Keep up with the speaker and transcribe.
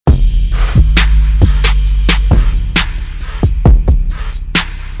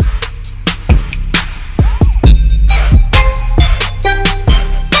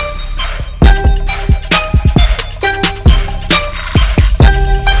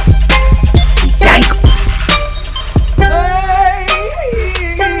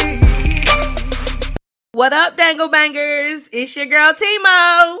What up, Dangle Bangers? It's your girl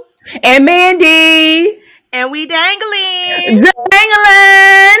Timo. And Mandy. And we dangling.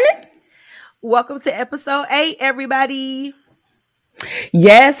 Dangling. Welcome to episode 8, everybody.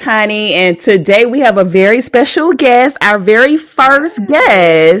 Yes, honey. And today we have a very special guest, our very first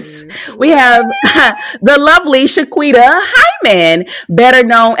guest. We have the lovely Shaquita Hyman, better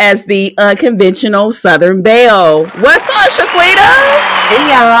known as the Unconventional Southern Belle. What's up, Shaquita? Hey,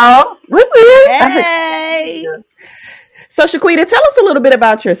 y'all. Hey. So, Shaquita, tell us a little bit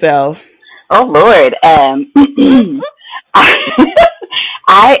about yourself. Oh, Lord.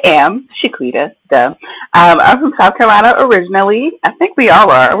 I am Shaquita. I'm from South Carolina originally. I think we all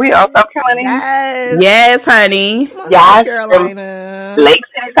are. Are we all South Carolinians? Yes, honey. South Carolina. Lake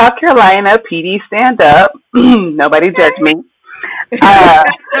City, South Carolina. PD, stand up. Nobody judge me.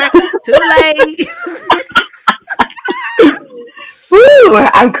 Too late. Woo!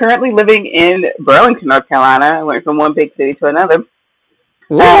 I'm currently living in Burlington, North Carolina. I went from one big city to another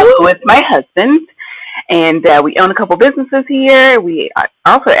with my husband. And we own a couple businesses here. We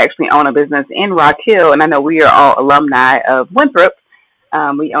also actually own a business in Rock Hill. And I know we are all alumni of Winthrop.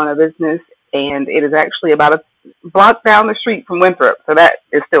 We own a business, and it is actually about a block down the street from Winthrop. So that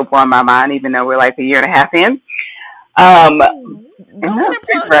is still blowing my mind, even though we're like a year and a half in. Go ahead and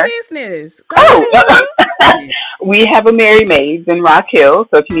plug the business. We have a Mary Maids in Rock Hill.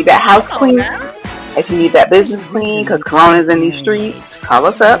 So if you need that house clean, if you need that business clean, because Corona's in these streets, call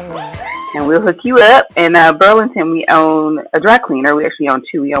us up. And we'll hook you up. In Burlington, we own a dry cleaner. We actually own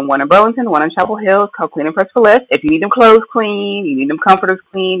 2. We own one in Burlington, one in Chapel Hill. It's called Clean and Press for Less. If you need them clothes clean, you need them comforters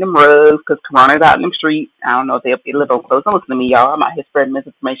clean, them rugs, because Corona's out in them streets. I don't know if they live on clothes. Don't listen to me, y'all. I'm out here spreading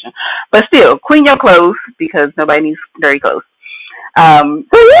misinformation. But still, clean your clothes, because nobody needs dirty clothes.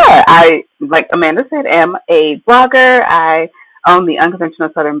 I, like Amanda said, am a blogger. I own the Unconventional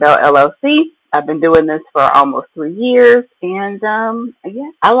Southern Belle LLC. I've been doing this for almost 3 years, and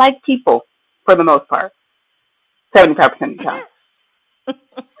I like people for the most part, 75% of the time.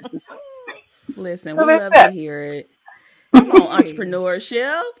 Listen, we love to hear it. Come on,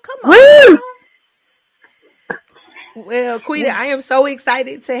 entrepreneurship. Come on. Woo! Well, Quita, I am so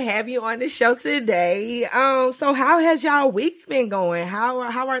excited to have you on the show today. So how has y'all week been going?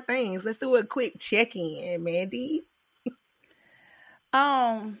 How are things? Let's do a quick check-in, Mandy.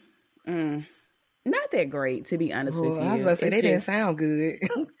 Not that great, to be honest with you. I was about to say, that didn't sound good.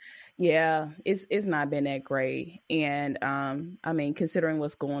 Yeah, it's not been that great. And I mean, considering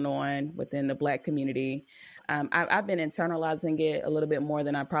what's going on within the Black community, I've been internalizing it a little bit more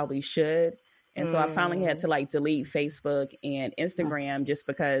than I probably should. And so I finally had to delete Facebook and Instagram just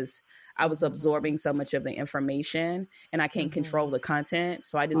because I was absorbing so much of the information and I can't control the content.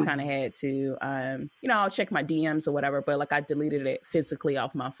 So I just kind of had to, I'll check my DMs or whatever, but I deleted it physically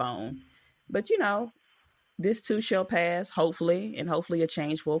off my phone. But, this too shall pass, hopefully, and hopefully a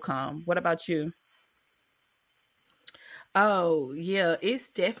change will come. What about you? Oh, yeah,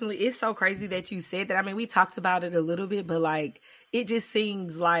 it's so crazy that you said that. I mean, we talked about it a little bit, but it just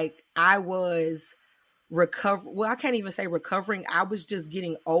seems like I was I can't even say recovering. I was just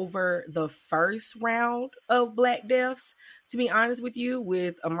getting over the first round of Black deaths, to be honest with you,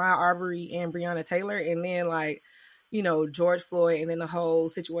 with Ahmaud Arbery and Breonna Taylor. And then George Floyd, and then the whole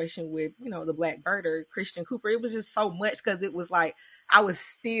situation with, the Black birder, Christian Cooper. It was just so much because it was I was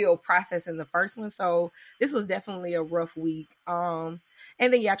still processing the first one. So this was definitely a rough week. And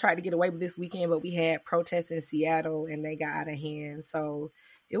then, I tried to get away with this weekend, but we had protests in Seattle and they got out of hand. So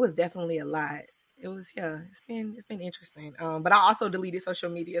it was definitely a lot. It was, it's been interesting. But I also deleted social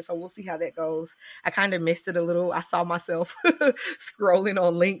media, so we'll see how that goes. I kind of missed it a little. I saw myself scrolling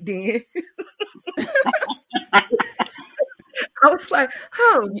on LinkedIn. I was like,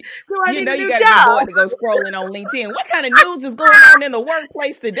 do I need a new job? You gotta be bored to go scrolling on LinkedIn. What kind of news is going on in the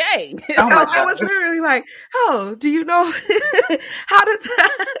workplace today? I was literally like, do you know how to...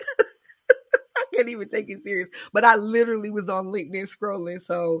 I can't even take it serious. But I literally was on LinkedIn scrolling,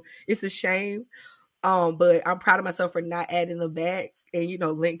 so it's a shame. But I'm proud of myself for not adding them back. And,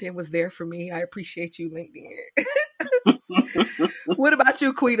 LinkedIn was there for me. I appreciate you, LinkedIn. What about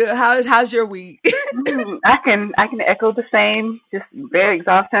you, Quita? How's your week? I can echo the same. Just very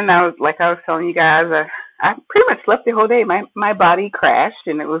exhausting. I was telling you guys, I pretty much slept the whole day. My body crashed,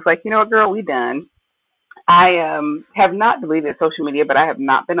 and it was like, you know what, girl, we done. I have not deleted social media, but I have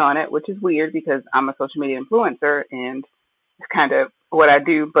not been on it, which is weird because I'm a social media influencer, and it's kind of what I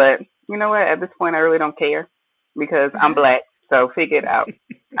do. But you know what? At this point, I really don't care because I'm Black. So figure it out.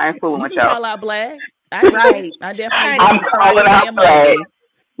 I ain't fooling with y'all. Call out Black. I definitely. I'm calling out Black.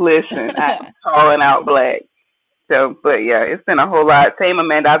 Listen, I'm calling out Black. So, but yeah, it's been a whole lot. Same,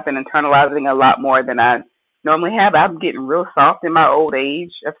 Amanda. I've been internalizing a lot more than I normally have. I'm getting real soft in my old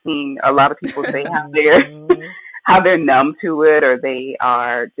age. I've seen a lot of people say how they're numb to it, or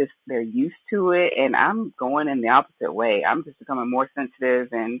they're used to it, and I'm going in the opposite way. I'm just becoming more sensitive,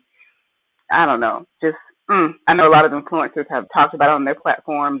 and I don't know, just I know a lot of influencers have talked about it on their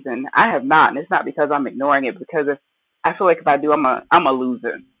platforms, and I have not. And it's not because I'm ignoring it, because I feel like if I do, I'm a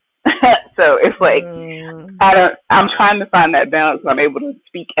loser. So it's like I'm trying to find that balance so I'm able to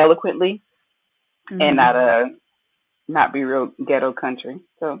speak eloquently and not be real ghetto country.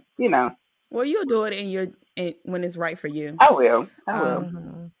 So well, you'll do it when it's right for you. I will.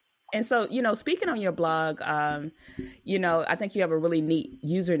 And so, speaking on your blog, I think you have a really neat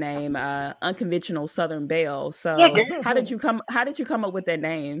username, Unconventional Southern Belle. So how did you come up with that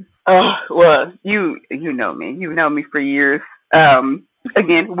name? Oh, well, you know me. You've known me for years.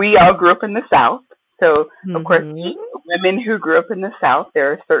 Again, we all grew up in the South. So, of course, women who grew up in the South,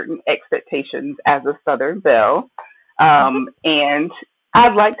 there are certain expectations as a Southern belle. And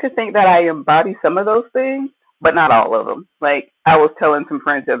I'd like to think that I embody some of those things, but not all of them. Like, I was telling some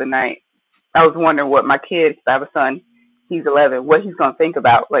friends the other night, I was wondering what my kid, I have a son, he's 11, what he's going to think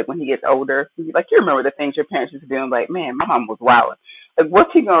about, like, when he gets older. He's like, you remember the things your parents used to do? I'm like, man, my mom was wild. Like,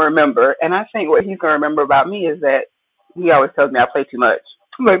 what's he going to remember? And I think what he's going to remember about me is that he always tells me I play too much.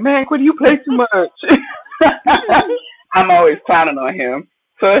 I'm like, man, could you play too much? I'm always clowning on him.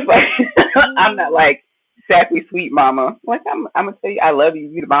 So it's like, I'm not like sappy, sweet mama. Like, I'm going to tell you, I love you,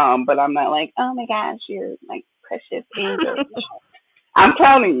 you're the mom, but I'm not like, oh my gosh, you're like precious angel. I'm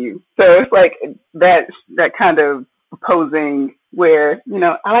clowning you. So it's like that kind of posing where,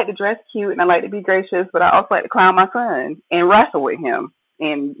 I like to dress cute and I like to be gracious, but I also like to clown my son and wrestle with him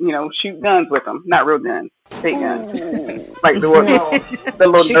and, shoot guns with him. Not real guns, fake guns. Like the little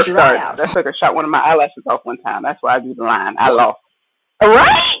Nerf dart. That sucker shot one of my eyelashes off one time. That's why I do the line. I lost.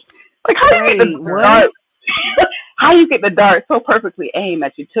 Right? Like, how you get the dart so perfectly aimed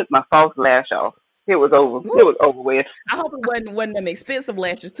that you took my false lash off? It was over. It was over with. I hope it wasn't one of them expensive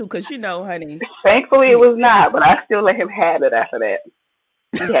lashes too, because honey. Thankfully, it was not, but I still let him have it after that.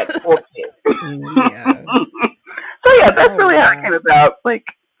 He had 4 kids. Yeah. So yeah, that's really how it came about. Like,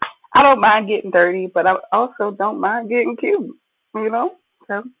 I don't mind getting dirty, but I also don't mind getting cute.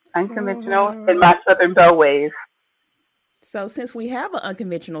 So unconventional in my Southern Belle ways. So since we have an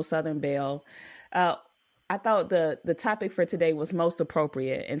unconventional Southern Belle, I thought the topic for today was most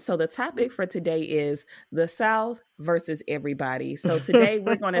appropriate. And so the topic for today is the South versus everybody. So today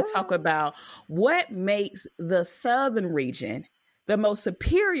we're going to talk about what makes the Southern region the most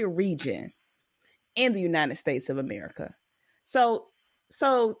superior region in the United States of America. So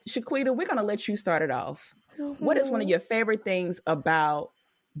Shaquita, we're going to let you start it off. What is one of your favorite things about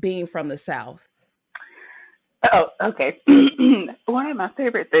being from the South? Oh, okay. One of my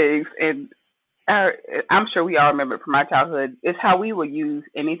favorite things, and I'm sure we all remember it from our childhood, is how we would use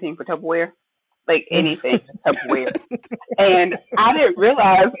anything for Tupperware. Like anything for Tupperware. And I didn't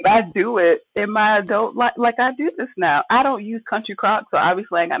realize that I do it in my adult life. Like, I do this now. I don't use Country Crock, so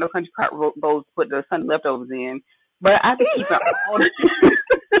obviously I ain't got no Country Crock bowls to put the Sunday leftovers in. But I be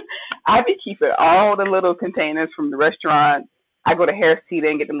keeping all the little containers from the restaurant. I go to Harris Teeter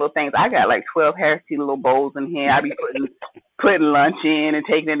and get them little things. I got like 12 Harris Teeter little bowls in here. I be putting lunch in and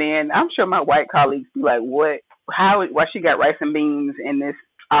taking it in. I'm sure my white colleagues be like, what? Why she got rice and beans in this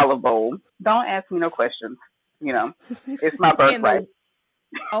olive bowl? Don't ask me no questions. It's my birthright.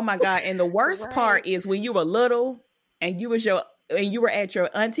 Oh my God. And the worst part is when you were little and you were at your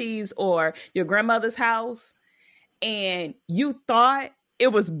auntie's or your grandmother's house and you thought it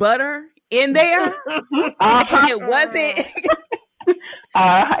was butter in there and it wasn't.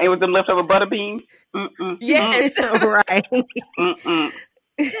 It was them leftover butter beans. Yes. Right.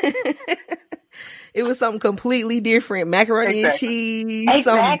 It was something completely different. Macaroni and cheese,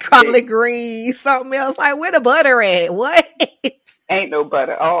 some collard greens, something else. Like, where the butter at? What? Ain't no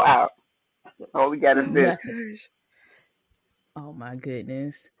butter. All out. All we got is this. Oh my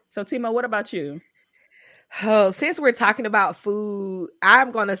goodness. So Timo, what about you? Oh, since we're talking about food,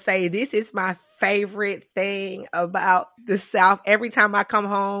 I'm going to say this is my favorite thing about the South. Every time I come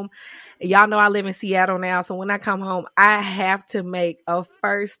home, y'all know I live in Seattle now. So when I come home, I have to make a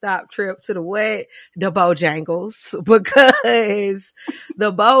first stop trip to the Bojangles, because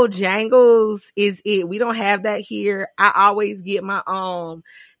the Bojangles is it. We don't have that here. I always get my, oh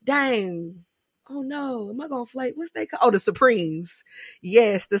no, am I going to flake? What's they called? Oh, the Supremes.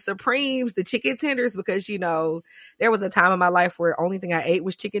 Yes, the Supremes, the chicken tenders, because, there was a time in my life where only thing I ate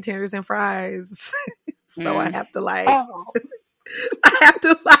was chicken tenders and fries. So I have to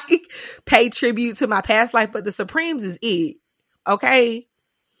pay tribute to my past life, but the Supremes is it. Okay.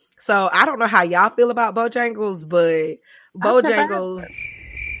 So I don't know how y'all feel about Bojangles, but Bojangles,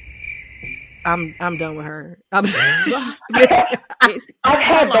 I'm done with her. I've had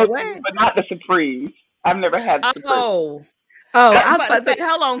Bojangles, but not the Supremes. I've never had the Supremes. I was about to say,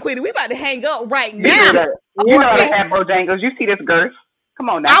 hold on, Queenie. We about to hang up right now. You know I have Bojangles. You see this girth? Come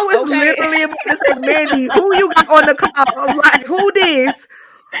on now. I was literally about to say, Mandy, who you got on the call? Like, who this?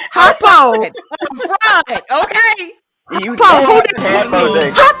 Harpo. Fried, okay? Harpo, who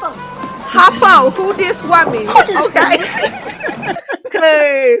this? Harpo, who this woman? Okay.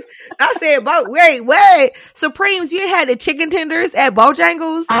 Because I said, wait. Supremes, you had the chicken tenders at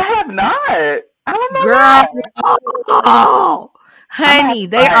Bojangles? I have not. I don't know. Girl, oh, honey,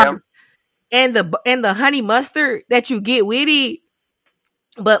 they are, and the honey mustard that you get with it.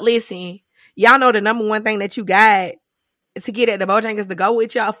 But listen, y'all know the number one thing that you got to get at the Bojangles to go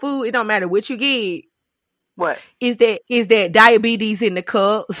with y'all food. It don't matter what you get. What is that diabetes in the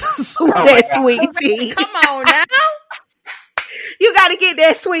cup? That sweet tea. Come on now. You got to get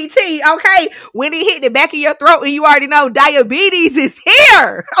that sweet tea, okay? When it hit the back of your throat and you already know diabetes is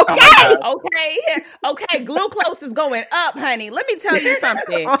here, okay? Okay. Glucose is going up, honey. Let me tell you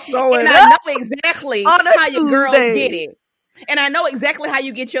something. I know exactly how your girls get it. And I know exactly how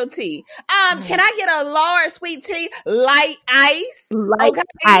you get your tea. Can I get a large sweet tea, light ice?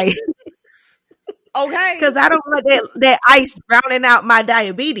 Ice. Okay. Because I don't want that ice drowning out my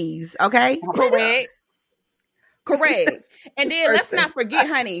diabetes, okay? Correct. And then let's not forget,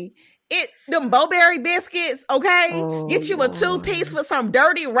 honey, them Bowberry biscuits, okay? Get you a 2-piece with some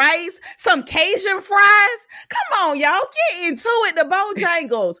dirty rice, some Cajun fries. Come on, y'all. Get into it, the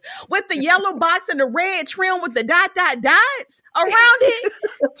Bojangles. With the yellow box and the red trim with the dots around it.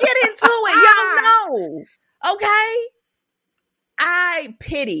 Get into it. Y'all know. Okay? I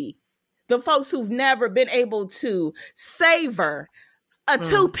pity the folks who've never been able to savor a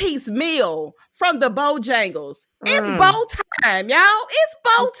 2-piece meal from the Bojangles. It's bow time, y'all. It's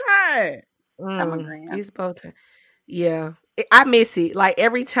bow time. It's bow time. Yeah. I miss it. Like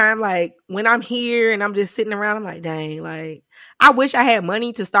every time, like when I'm here and I'm just sitting around, I'm like, dang, like I wish I had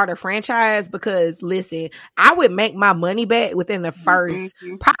money to start a franchise because listen, I would make my money back within the first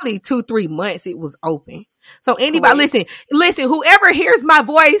probably 2-3 months it was open. So anybody, listen, whoever hears my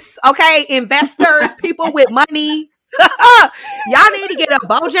voice, okay, investors, people with money, y'all need to get a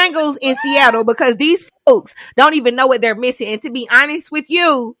Bojangles in Seattle because these folks don't even know what they're missing. And to be honest with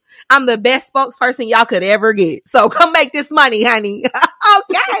you, I'm the best spokesperson y'all could ever get. So come make this money, honey.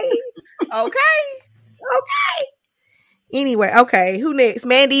 Okay. Anyway, okay. Who next?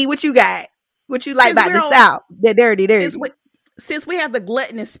 Mandy, what you got? What you like about the South? The dirty. Since we have the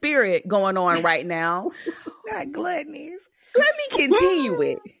gluttonous spirit going on right now. Not gluttonous. Let me continue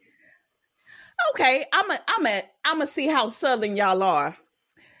it. Okay, I'm a see how Southern y'all are.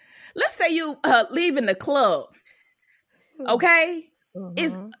 Let's say you leaving the club. Okay?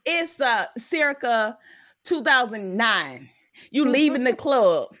 It's circa 2009. You leaving the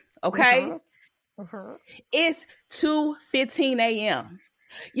club, okay? It's 2:15 a.m.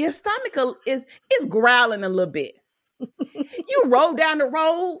 Your stomach is growling a little bit. You roll down the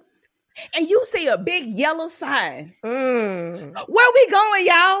road and you see a big yellow sign. Where we going,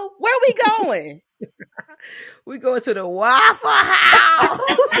 y'all? Where we going? We going to the Waffle House.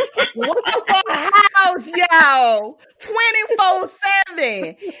 Waffle House, y'all.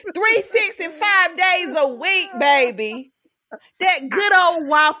 24/7. 365 days a week, baby. That good old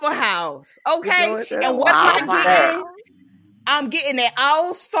Waffle House. Okay? And what am I getting? I'm getting an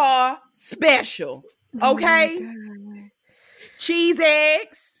all-star special. Okay? Cheese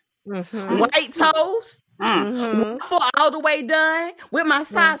eggs. White toast. Waffle all the way done with my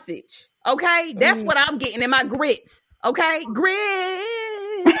sausage. Okay? That's what I'm getting. And my grits. Okay? Grits.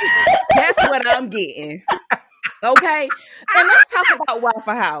 That's what I'm getting. Okay? And let's talk about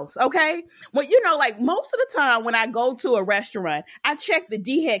Waffle House. Okay? Well, you know, like most of the time when I go to a restaurant, I check the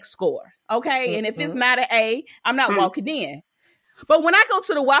DHEC score. Okay? And if it's not an A, I'm not walking in. But when I go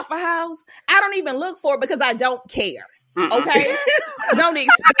to the Waffle House, I don't even look for it because I don't care. Okay? Don't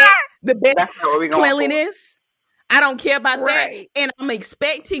expect the best cleanliness. I don't care about that. And I'm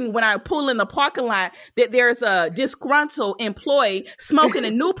expecting when I pull in the parking lot that there's a disgruntled employee smoking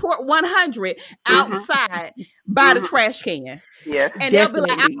a Newport 100 outside by the trash can. Yes. And they'll be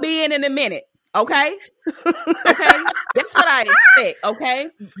like, I'll be in a minute. Okay? Okay? That's what I expect. Okay?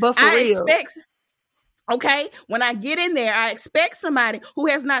 But for real. Okay, when I get in there, I expect somebody who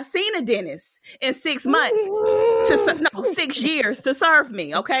has not seen a dentist in 6 months 6 years to serve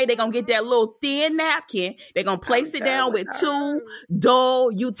me. Okay, they're gonna get that little thin napkin. They're gonna place it down with 2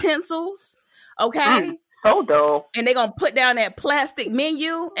 dull utensils. Okay, So dull. And they're going to put down that plastic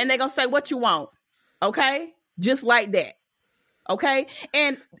menu and they're going to say, what you want? Okay? Just like that. Okay?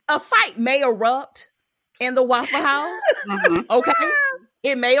 And a fight may erupt in the Waffle House. Okay?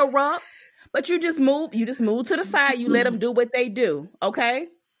 It may erupt, but you just move to the side. You let them do what they do. Okay?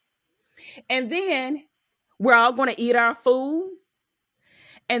 And then we're all going to eat our food.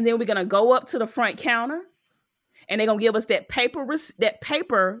 And then we're going to go up to the front counter. And they're going to give us that paper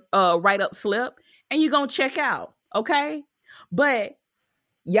write-up slip. And you're going to check out. Okay? But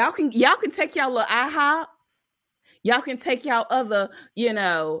y'all can take y'all little IHOP. Y'all can take y'all other,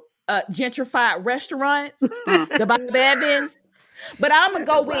 gentrified restaurants, the Bob Evans. But I'm going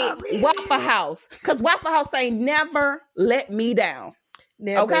to go with Waffle House. Because Waffle House ain't never let me down.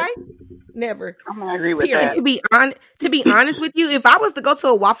 Never. Okay? Never. I'm going to agree with that. To be honest with you, if I was to go to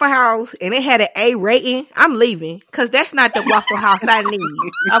a Waffle House and it had an A rating, I'm leaving. Because that's not the Waffle House I need.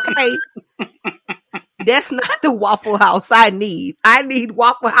 Okay? That's not the Waffle House I need. I need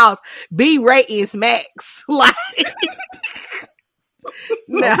Waffle House B ratings max. Like,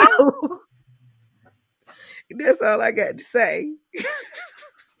 no. That's all I got to say.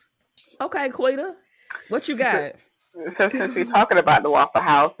 Okay, Quita, what you got? So since we're talking about the Waffle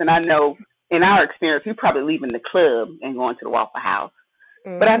House, and I know in our experience, we're probably leaving the club and going to the Waffle House.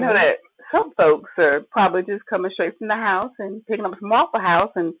 Mm-hmm. But I know that some folks are probably just coming straight from the house and picking up some Waffle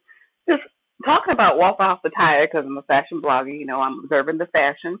House and just talking about Waffle House attire, because I'm a fashion blogger, I'm observing the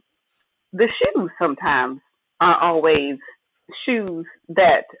fashion. The shoes sometimes aren't always shoes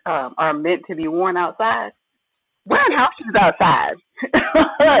that are meant to be worn outside. Wearing house shoes outside.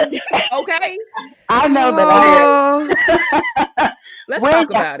 Okay. I know that let's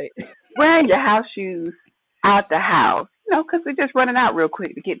talk about it. Wearing your house shoes out the house, because we're just running out real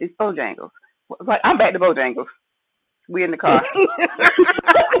quick to get these Bojangles. Like, I'm back to Bojangles. We in the car.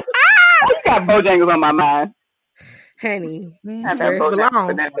 I got Bojangles on my mind. Honey, that's where it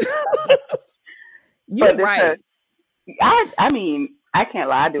belongs. You're right. I mean, I can't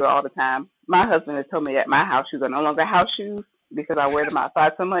lie. I do it all the time. My husband has told me that my house shoes are no longer house shoes because I wear them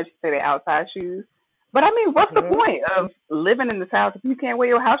outside so much. He say they're outside shoes. But I mean, what's the point of living in this house if you can't wear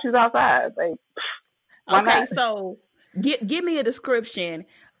your house shoes outside? Like, why not? So give me a description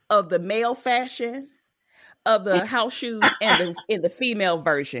of the male fashion of the house shoes and in the female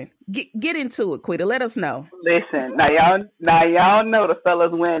version. Get into it, Quita. Let us know. Listen, now y'all know the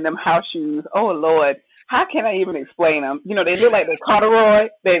fellas wearing them house shoes. Oh Lord, how can I even explain them? They look like the corduroy.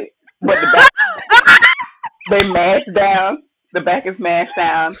 But the back, they mash down. The back is mashed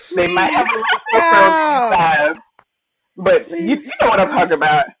down. They might have a little size, but you know what I'm talking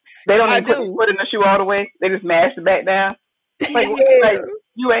about. They don't even put the foot in the shoe all the way. They just mash the back down. Like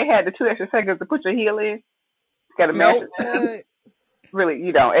you ain't had the 2 extra seconds to put your heel in. Got to mash it down. Really,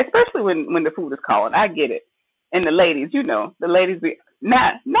 especially when the food is calling. I get it. And the ladies, the ladies be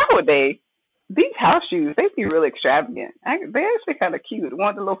nowadays. These house shoes, they be really extravagant. They're actually kind of cute.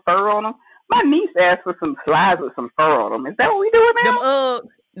 Want a little fur on them. My niece asked for some slides with some fur on them. Is that what we doing now?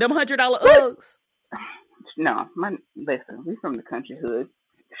 Them $100 Uggs. No, listen, we from the country hood.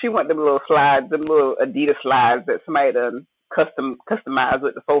 She want them little slides, them little Adidas slides that somebody done customized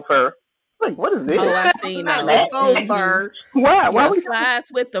with the faux fur. Like, what is this? Oh, I seen that. Faux fur. Why we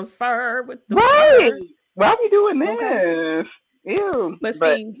slides with the fur? Right. Fur. Why are we doing this? Okay. Ew. But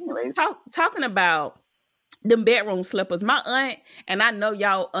see, talking about them bedroom slippers, my aunt, and I know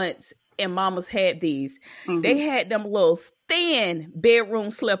y'all aunts and mamas had these. Mm-hmm. They had them little thin bedroom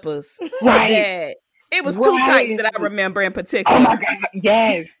slippers. Right. It was two types that I remember in particular. Oh my God,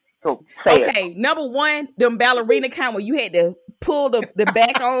 yes. So okay, number one, them ballerina kind where you had to pull the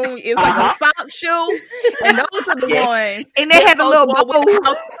back on. It's like a sock shoe. And those are the ones. And they had the little bow.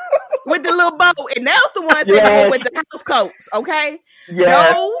 With the little bow. And those the ones that go with the house coats, okay?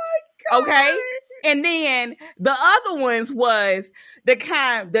 Yes. Those, okay? And then the other ones was the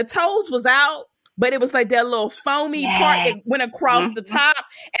kind, the toes was out, but it was like that little foamy part that went across the top.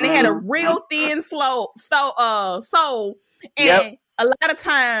 And it had a real thin sole. And a lot of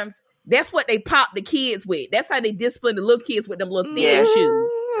times, that's what they pop the kids with. That's how they discipline the little kids with them little thin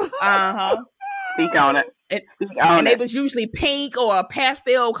shoes. Speak on it. And they was usually pink or a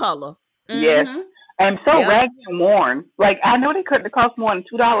pastel color. Mm-hmm. Yes. And so raggedy and worn. Like, I know they couldn't cost more than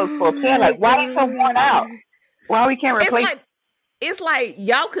 $2 for a pair. Like, why are they so worn out? Why we can't replace It's like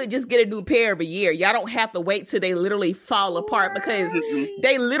y'all could just get a new pair every year. Y'all don't have to wait till they literally fall apart because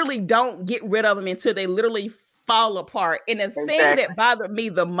they literally don't get rid of them until they literally fall apart. And the thing that bothered me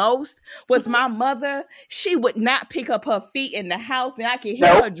the most was my mother. She would not pick up her feet in the house, and I could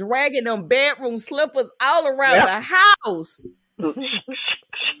hear her dragging them bedroom slippers all around the house.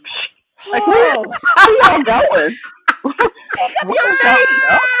 Like, where y'all going? Where y'all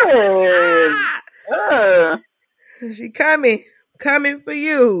going? She coming for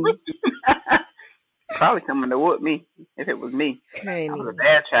you. Probably coming to whoop me if it was me. I was a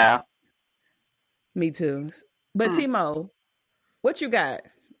bad child. Me too. But Timo, what you got?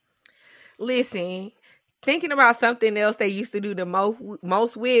 Listen, thinking about something else they used to do the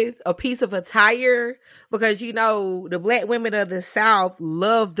most with, a piece of attire, because you know the black women of the South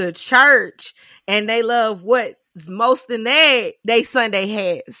love the church and they love what's most than that, they Sunday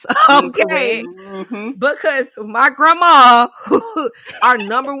hats. Okay. Mm-hmm. Because my grandma, our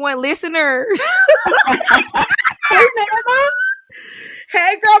number one listener.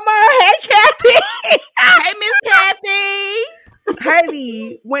 Hey grandma, hey Kathy. Hey Miss Kathy.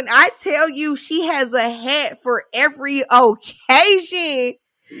 Honey, when I tell you she has a hat for every occasion.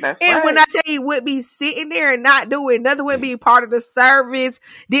 That's and right. When I tell you would be sitting there and not doing nothing, would be part of the service,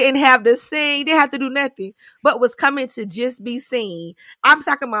 didn't have to sing, didn't have to do nothing, but was coming to just be seen. I'm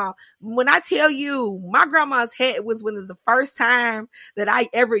talking about when I tell you my grandma's hat was when it was the first time that I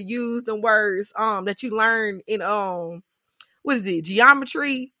ever used the words that you learn in what is it,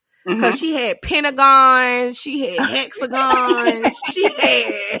 geometry? Because she had pentagons, she had hexagons, she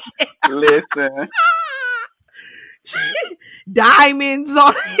had listen. diamonds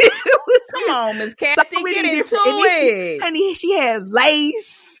on it. Come on, Miss Kathy, so get into it. Honey, she had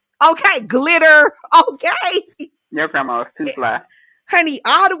lace. Okay, glitter. Okay. Your grandma was too fly. Honey,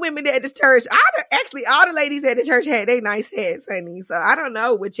 all the women at the church, all the ladies at the church had their nice hats, honey. So I don't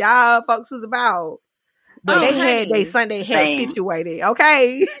know what y'all folks was about. But they had their Sunday hat situated,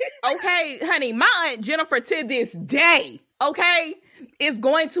 okay? Okay, honey, my Aunt Jennifer to this day, okay, is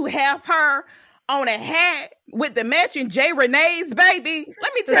going to have her on a hat with the matching J. Renee's, baby.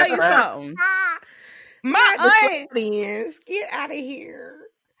 Let me tell you something. My aunt, get out of here.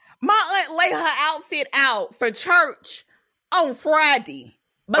 My aunt lay her outfit out for church on Friday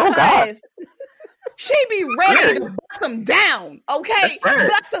because she be ready to bust them down, okay? Right.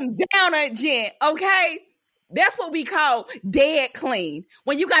 Bust them down, Aunt Jen, okay? That's what we call dead clean.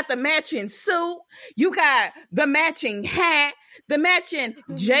 When you got the matching suit, you got the matching hat, the matching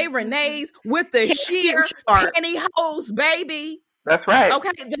J. Renee's with the sheer pantyhose, baby. That's right.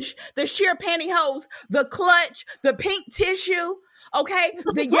 Okay, the sheer pantyhose, the clutch, the pink tissue, okay,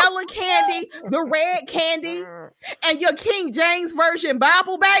 the yellow candy, the red candy, and your King James Version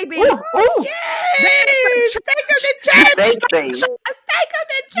Bible, baby. Ooh. Yes! Take them to church. Take them to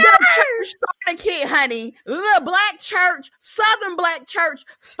church. Starter kit, honey. The black church, Southern black church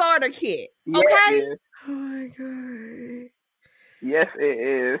starter kit. Okay? Yes, oh my God. Yes,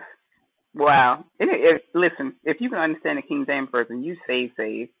 it is. Wow. Listen, if you can understand the King James Version, you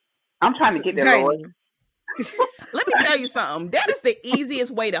save. I'm trying to get there, Lord. Let me tell you something. That is the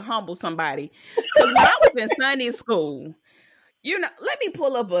easiest way to humble somebody. Because when I was in Sunday school, you know, let me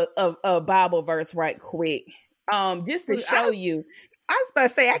pull up a Bible verse right quick. Just to show you. I was about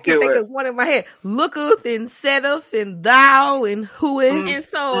to say, I can think of one in my head. Looketh and setteth and thou and whoeth. And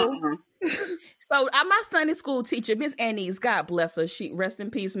so... So my Sunday school teacher, Miss Annies, God bless her. She rest in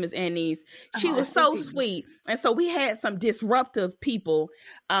peace, Miss Annies. She was so sweet. And so we had some disruptive people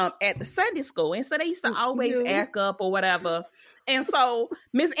at the Sunday school. And so they used to always act up or whatever. And so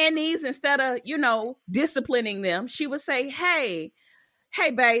Miss Annies, instead of, disciplining them, she would say, hey,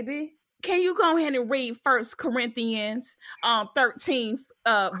 baby, can you go ahead and read 1 Corinthians 13,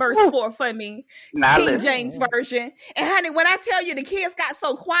 verse 4 for me? King James Version. And honey, when I tell you the kids got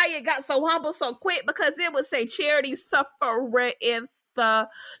so quiet, got so humble so quick, because it would say charity suffereth the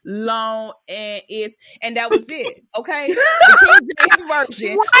long and that was it. Okay? The King James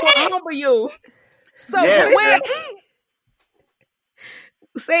Version will humble you. So quick.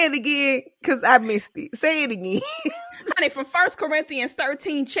 Say it again, because I missed it. Say it again. Honey, from 1 Corinthians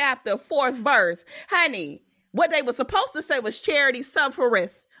 13 chapter, 4th verse. Honey, what they were supposed to say was charity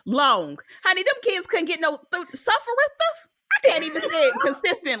suffereth long. Honey, them kids couldn't get no suffereth. I can't even say it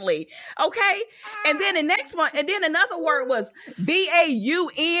consistently. Okay? And then the next one, and then another word was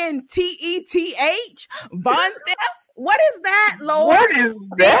VAUNTETH. Vaunteth. What is that, Lord? What is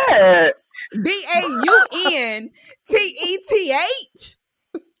that? VAUNTETH.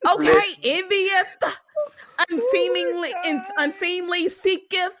 Okay, envieth, unseemly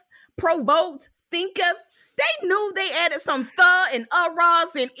seeketh, provoked, thinketh. They knew they added some and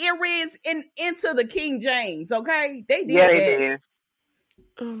ras and eras into the King James. Okay, they did. Yeah, they did.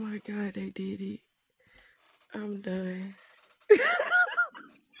 Oh my God, they did it. I'm done.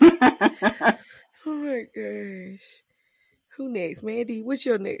 Oh my gosh. Who next, Mandy? What's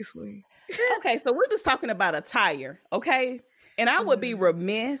your next one? Okay, so we're just talking about attire. Okay. And I would be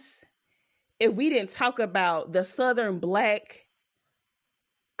remiss if we didn't talk about the Southern Black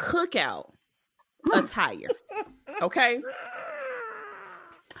cookout attire. Okay?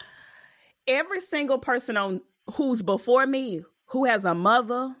 Every single person on who's before me who has a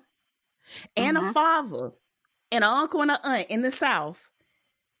mother and a father and an uncle and an aunt in the South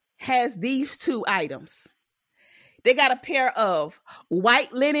has these two items. They got a pair of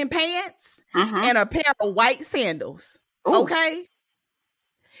white linen pants and a pair of white sandals. Ooh. Okay?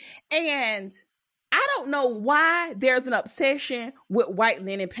 And I don't know why there's an obsession with white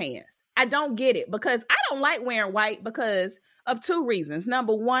linen pants. I don't get it, because I don't like wearing white because of two reasons.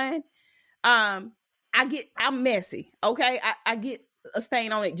 Number one, I'm messy. Okay? I get a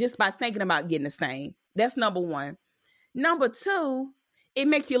stain on it just by thinking about getting a stain. That's number one. Number two, it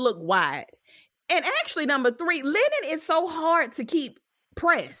makes you look wide. And actually, number three, linen is so hard to keep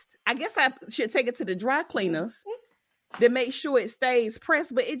pressed. I guess I should take it to the dry cleaners to make sure it stays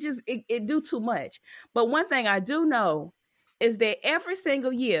pressed, but it do too much. But one thing I do know is that every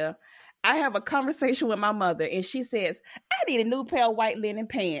single year I have a conversation with my mother, and she says, I need a new pair of white linen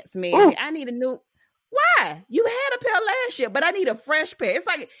pants, man. I need a new... Why? You had a pair last year, but I need a fresh pair.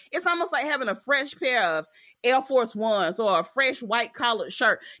 It's almost like having a fresh pair of Air Force Ones or a fresh white collared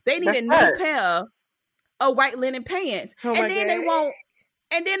shirt. They need a new pair of white linen pants. And then they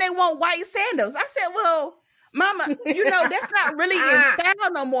want white sandals. I said, well, Mama, that's not really in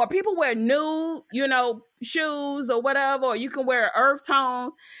style no more. People wear nude, shoes or whatever, or you can wear earth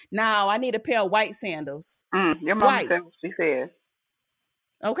tone. Now I need a pair of white sandals. Your mama said what she said.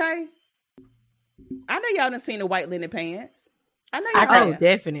 Okay. I know y'all done seen the white linen pants. I know y'all have. Oh,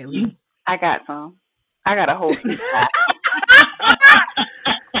 definitely. I got some. I got a whole piece.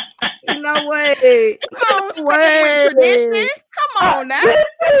 You know what? Come on, with tradition. Come on now.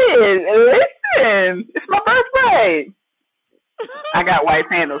 Listen. It's my birthday. I got white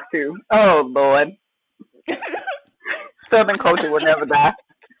sandals too. Oh, Lord. Southern culture will never die.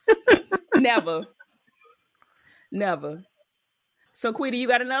 Never. So, Quita, you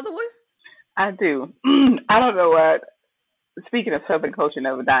got another one? I do. I don't know what. Speaking of Southern culture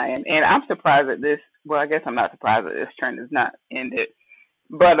never dying, and I'm surprised at this. Well, I guess I'm not surprised that this trend is not ended.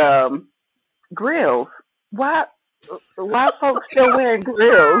 But grills. Why folks still wearing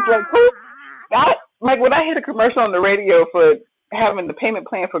grills? Like when I hear the commercial on the radio for having the payment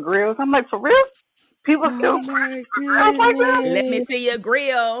plan for grills, I'm like, for real? People still wearing grills like that? Let me see your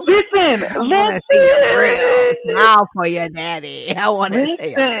grill. Listen. I want to see your grill. Now for your daddy. I want to see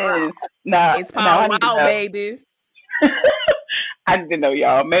your grill. It's Paul Wow, baby. I didn't know,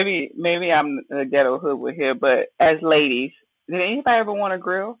 y'all. Maybe I'm a ghetto hood with here, but as ladies, did anybody ever want a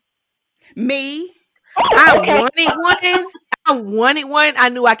grill? Me. I wanted one. I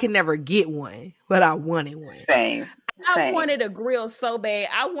knew I could never get one, but I wanted one. Same. I wanted a grill so bad.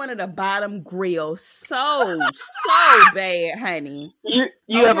 I wanted a bottom grill so bad, honey.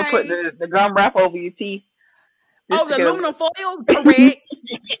 You ever put the gum wrap over your teeth? Oh, the aluminum foil? Correct.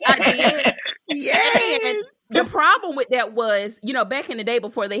 I did. Yeah. And the problem with that was, back in the day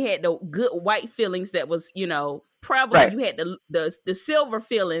before they had the good white fillings that was, prevalent, right. You had the silver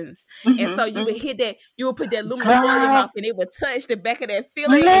fillings. And so you would hit that, you would put that aluminum foil in your mouth and it would touch the back of that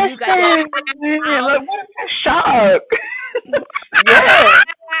filling. And you got that. What a shock. Yeah.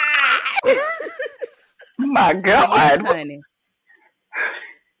 My God. Yes, honey.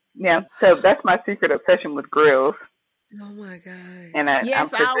 Yeah, so that's my secret obsession with grills. Oh my God. And I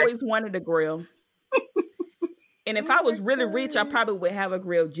always wanted a grill. And if I was really rich, I probably would have a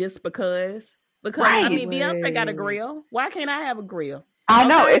grill just because. Right. I mean, Beyonce got a grill. Why can't I have a grill? I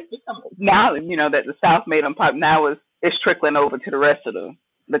know. It's now, that the South made them pop. Now it's trickling over to the rest of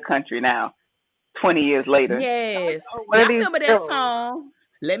the country now, 20 years later. Yes. I remember that song,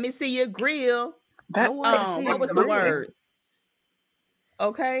 Let Me See Your Grill. What was the words?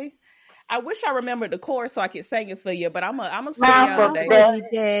 Okay. I wish I remembered the chorus so I could sing it for you, but I'm a smile y'all today.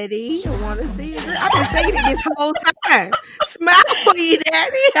 Daddy, I want to see it. I've been singing it this whole time. Smile for you,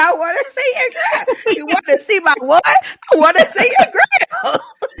 Daddy. I want to see your grill. You want to see my what? I want to see your grill.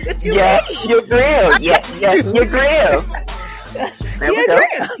 What you mean? Your grill. Yes, your grill. Your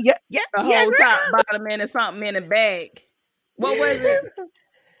grill. Yeah, the whole top, bottom, and something in the bag. What was it?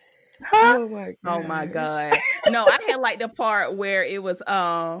 Oh my God. No, I had like the part where it was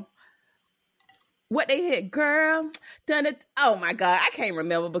what they hit, girl, done it. Oh my God, I can't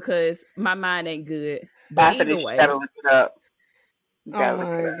remember because my mind ain't good. But either way, Oh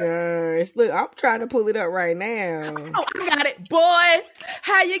my gosh. Look, I'm trying to pull it up right now. Oh, I got it. Boy,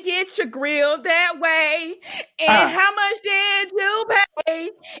 how you get your grill that way? And how much did you pay?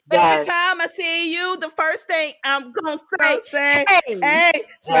 Every time I see you, the first thing I'm going to say, hey,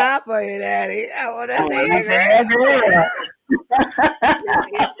 smile for you, Daddy. I want to say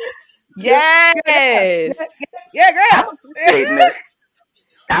it. Yes. Yeah, girl.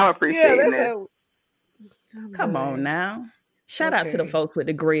 I'm appreciating it. Come on now. Shout out to the folks with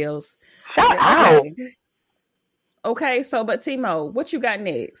the grills. Shout out. Okay, so but Timo, what you got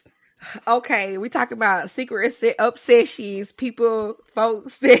next? Okay, we talking about secret obsessions.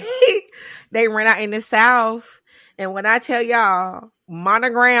 Folks they run out in the South, and when I tell y'all,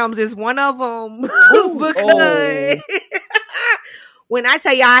 monograms is one of them. Because when I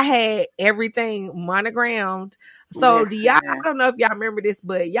tell y'all, I had everything monogrammed. So I don't know if y'all remember this,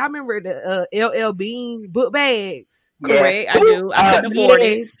 but y'all remember the LL Bean book bags? Correct, I do. I couldn't afford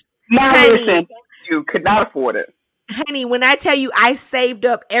it. Now listen, you could not afford it. Honey, when I tell you I saved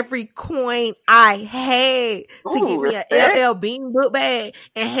up every coin I had to get me an LL Bean book bag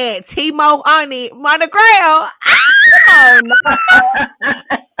and had Timo on it, monogram. Oh, no.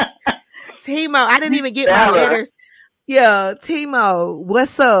 Timo, I didn't even get my letters. Yeah, Timo,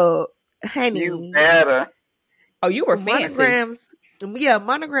 what's up, honey? You better. Oh, you were fancy. Monograms. Yeah,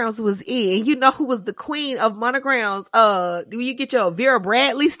 monograms was it. You know who was the queen of monograms? Do you get your Vera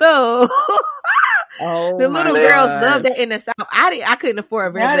Bradley stuff? Oh, the little girls love that in the South. I couldn't afford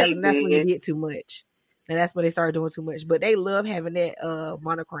a Vera Bradley. And that's when they did too much. And that's when they started doing too much. But they love having that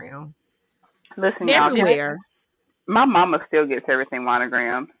monogram. Listen, everywhere. My mama still gets everything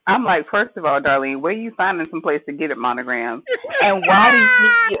monogrammed. I'm like, first of all, Darlene, where you finding some place to get it monogrammed? And why do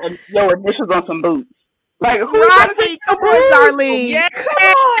you need your initials on some boots? Like, who Rocky, come on, Darlene. Yeah, come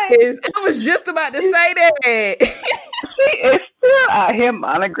on. I was just about to say that. She is still out here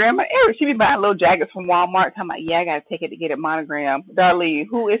monogramming. She be buying little jackets from Walmart. Talking about, I gotta take it to get it monogrammed. Darlene,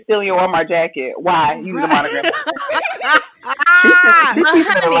 who is stealing your Walmart jacket? Why? You need a monogram.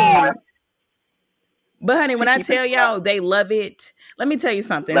 But honey, when I tell y'all they love it, let me tell you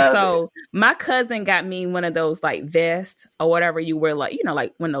something. My cousin got me one of those like vests or whatever you wear, like, you know,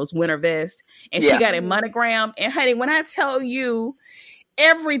 like one of those winter vests, and she got it monogram. And honey, when I tell you,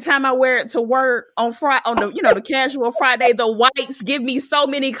 every time I wear it to work on Friday, on the casual Friday, the whites give me so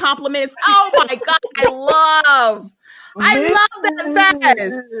many compliments. Oh my God, I love that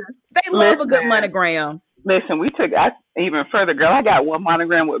vest. They love a good monogram. Listen, we took even further, girl. I got one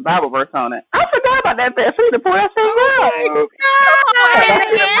monogram with Bible verse on it. I forgot about that vest. See the point? I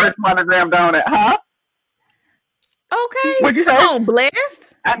said, yeah. First monogrammed on it, huh? Okay. What'd you say? Come on,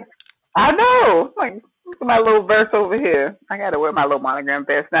 blessed. I know. Like, look at my little verse over here. I got to wear my little monogram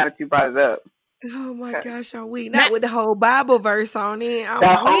vest now that you brought it up. Oh my gosh, are we not with the whole Bible verse on it?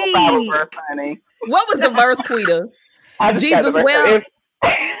 The whole Bible verse, honey. What was the verse, Quita? Jesus well.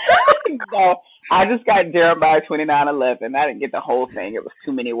 No, I just got Jeremiah 29:11. I didn't get the whole thing. It was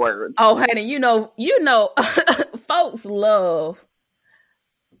too many words. Oh, honey, you know, folks love.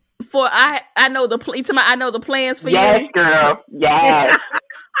 For I know the plans for you. Yes, girl. Yes.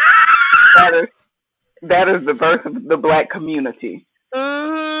 that is the verse of the Black community.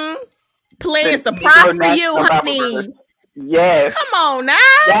 Mm-hmm. Plans to prosper you, honey. Yes. Come on now.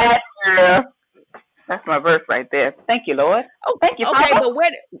 Yes, girl. That's my verse right there. Thank you, Lord. Oh, thank you. Okay, Papa.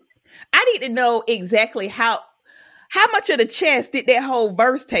 but I need to know exactly how much of the chest did that whole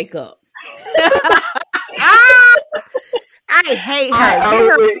verse take up? I hate her.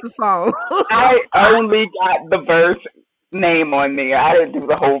 I only got the verse name on there. I didn't do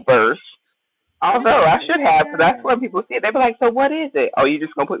the whole verse. Although I should have, because that's what people see it. They be like, so what is it? Oh, you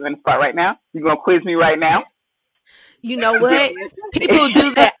just going to put me in the spot right now? You going to quiz me right now? You know what? People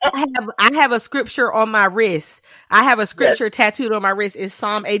do that. I have a scripture on my wrist. I have a scripture tattooed on my wrist. It's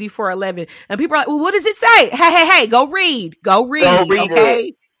Psalm 84:11. And people are like, well, what does it say? Hey, go read. Okay?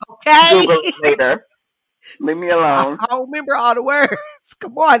 It. Okay? Google later. Leave me alone. I don't remember all the words.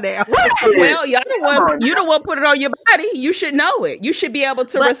 Come on now. Well, you the one put it on your body. You should know it. You should be able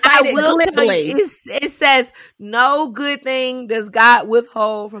to recite it glibly. It says, no good thing does God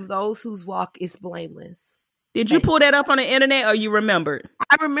withhold from those whose walk is blameless. Did you pull that up on the internet or you remembered?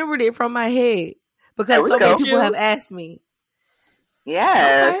 I remembered it from my head because so many people have asked me.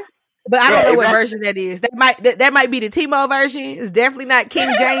 Yeah. Okay. But I don't know what version that is. That might be the Timo version. It's definitely not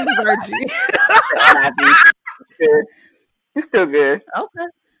King James version. It's still good. Okay.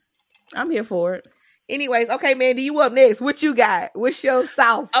 I'm here for it. Anyways, okay, Mandy, you up next. What you got? What's your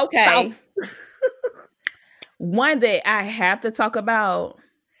South? Okay. One that I have to talk about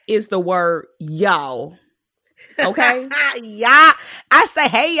is the word y'all. Okay? Yeah. I say,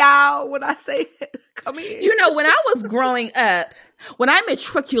 hey, y'all, when I say, come in. You know, when I was growing up, when I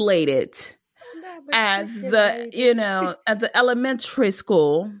matriculated at the elementary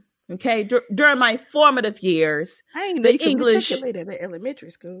school, okay, during my formative years, I ain't know you could matriculate at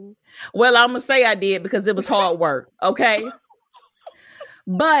elementary school. Well, I'm gonna say I did because it was hard work, okay?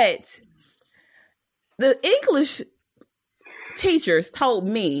 But the English teachers told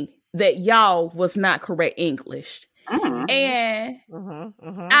me that y'all was not correct English, and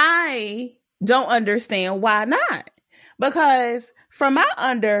I don't understand why not. Because from my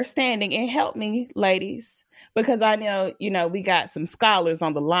understanding, and help me, ladies, because I know, we got some scholars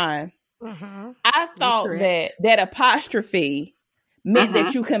on the line. I thought that apostrophe meant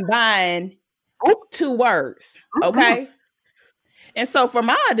that you combine two words, okay? And so from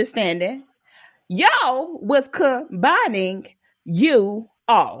my understanding, y'all was combining you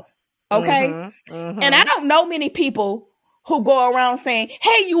all, okay? And I don't know many people who go around saying,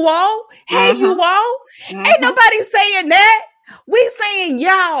 hey, you all, hey, you all. Ain't nobody saying that. We saying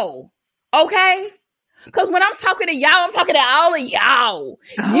y'all, okay? Because when I'm talking to y'all, I'm talking to all of y'all.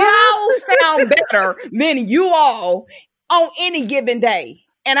 Y'all sound better than you all on any given day.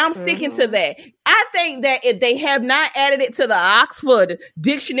 And I'm sticking to that. I think that if they have not added it to the Oxford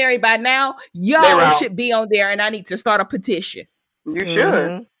Dictionary by now, y'all should be on there, and I need to start a petition. You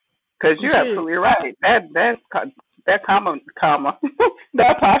should. Because you're absolutely right. That comma,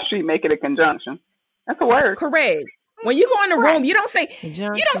 that apostrophe make it a conjunction. That's a word. Correct. When you go in the room, you don't say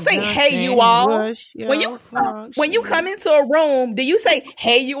hey you all. When you come into a room, do you say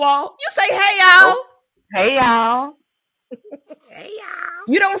hey you all? You say hey y'all. Hey y'all. Hey y'all.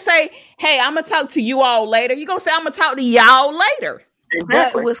 You don't say hey, I'm gonna talk to you all later. You're gonna say I'm gonna talk to y'all later.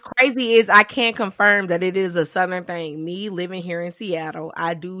 Exactly. But what's crazy is I can't confirm that it is a Southern thing. Me living here in Seattle,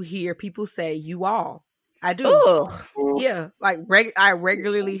 I do hear people say you all. I do. Ugh. Yeah. Like I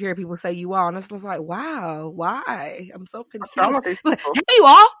regularly hear people say you all. And it's just like, wow, why? I'm so confused. Like, hey you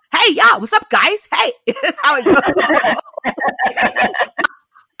all. Hey y'all. What's up guys? Hey. That's how it goes.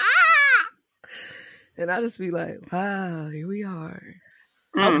 And I just be like, wow, here we are.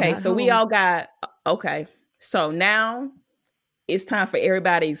 Okay. So we all got, okay. So now it's time for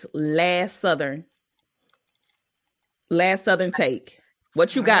everybody's last Southern take.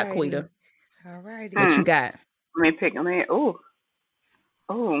 What you got, Quita? All righty. What you got? Let me pick a minute. Oh,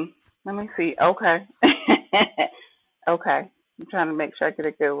 let me see. Okay. Okay. I'm trying to make sure I get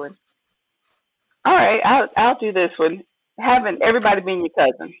a good one. All right. I'll do this one. Having everybody being your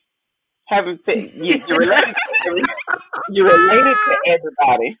cousin. You're related to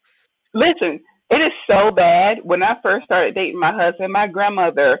everybody. Listen, it is so bad. When I first started dating my husband, my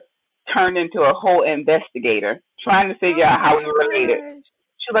grandmother turned into a whole investigator trying to figure out how we were related.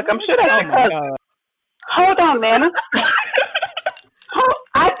 She's like, I'm sure that's your cousin. Hold on, Nana.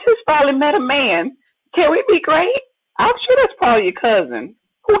 I just probably met a man. Can we be great? I'm sure that's probably your cousin.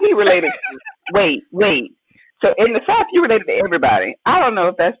 Who he related to? Wait. So in the South, you related to everybody. I don't know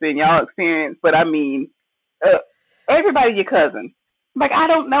if that's been y'all experience, but I mean, everybody your cousin. Like, I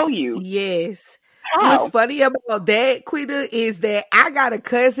don't know you. Yes. How? What's funny about that, Quita, is that I got a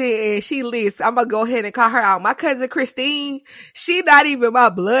cousin and she lives. I'm going to go ahead and call her out. My cousin Christine, she not even my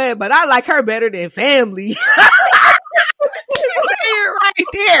blood, but I like her better than family. Right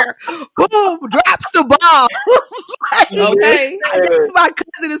there. Boom, drops the ball. Like, okay. That's my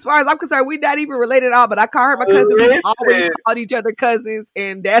cousin as far as I'm concerned. We're not even related at all, but I call her my cousin. We always called each other cousins,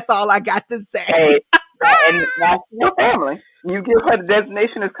 and that's all I got to say. Hey, and that's your family. You give her the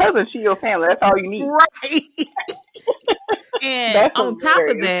designation as cousin, she your family. That's all you need. Right. And on top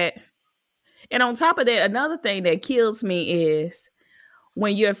of that, another thing that kills me is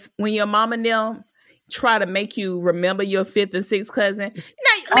when your mama and them try to make you remember your fifth and sixth cousin.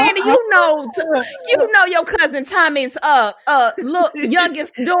 Now, Mandy, you know your cousin Tommy's little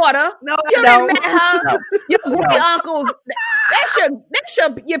youngest daughter. No, you done met her. No. Your great uncles. That's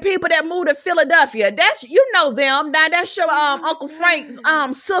your people that moved to Philadelphia. That's them. Now that's your Uncle Frank's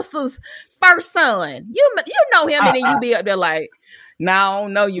sister's first son. You know him, and then you be up there like, no, I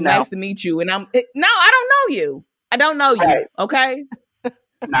don't know you. No. Nice to meet you. And I don't know you. I don't know you. Right. Okay.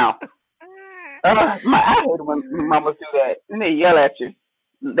 No. I hate when mamas do that. And they yell at you.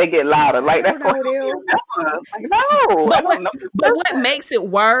 They get louder. Like, that's what like, no. But what makes it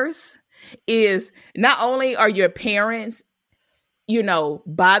worse is not only are your parents,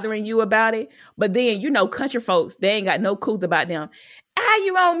 bothering you about it, but then, country folks, they ain't got no clue about them. How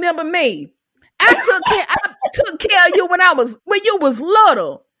you don't remember me? I took care of you when you was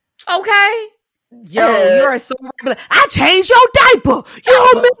little. Okay? Yo, you're so regular. I changed your diaper. You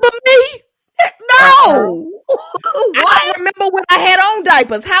don't remember me? No. I don't remember when I had on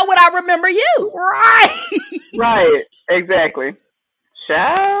diapers. How would I remember you? Right. Right. Exactly.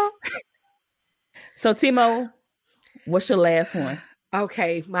 Child. So, Timo, what's your last one?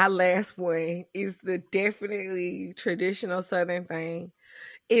 Okay, my last one is the definitely traditional Southern thing.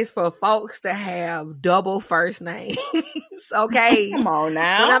 It's for folks to have double first names. Okay. Come on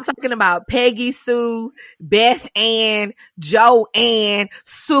now. When I'm talking about Peggy Sue, Beth Ann, Joe Ann,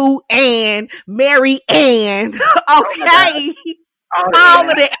 Sue Ann, Mary Ann. Okay. All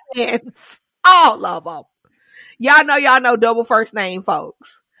of the Anns. All of them. Y'all know double first name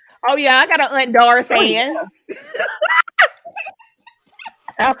folks. Oh, yeah, I got an Aunt Doris Ann.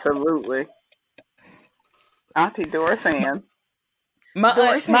 Absolutely. Auntie Doris Ann.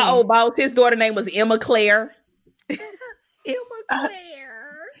 My old boss, his daughter name was Emma Claire. Emma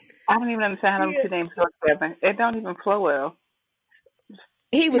Claire. I don't even understand how them two names go together. It don't even flow well.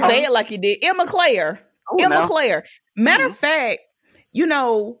 He was saying it like he did. Emma Claire. Emma Claire. Matter of fact, you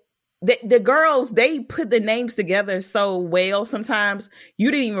know, the girls, they put the names together so well sometimes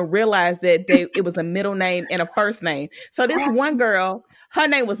you didn't even realize that it was a middle name and a first name. So this one girl, her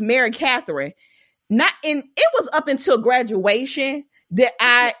name was Mary Catherine. It was up until graduation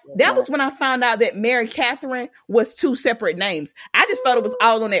that was when I found out that Mary Catherine was two separate names. I just thought it was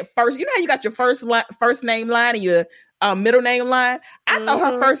all on that first. You know how you got your first name line and your middle name line? I thought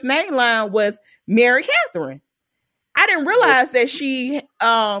her first name line was Mary Catherine. I didn't realize that she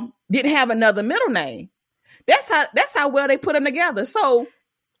didn't have another middle name. That's how well they put them together. So,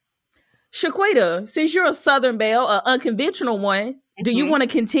 Shaquita, since you're a Southern belle, an unconventional one, do you want to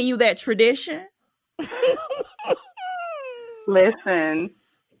continue that tradition? Listen,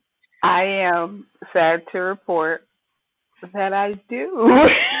 I am sad to report that I do.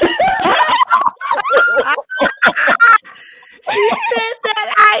 She said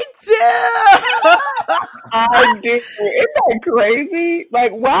that I do. I do. Isn't that crazy?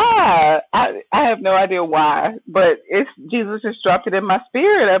 Like, why? I have no idea why, but Jesus just dropped it in my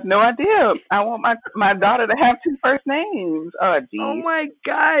spirit. I have no idea. I want my daughter to have two first names. Oh, geez. Oh my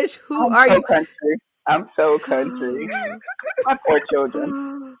gosh. Who are you? Country. I'm so country. My poor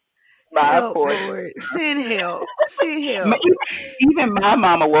children. My poor Lord. Send help. Send help. Even my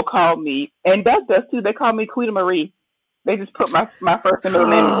mama will call me, and Doug does too. They call me Quita Marie. They just put my first and middle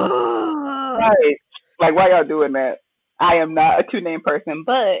name. Right. Like, why y'all doing that? I am not a two-name person,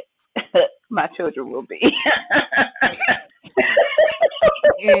 but my children will be.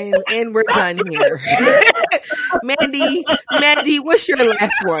 and we're done here. Mandy, what's your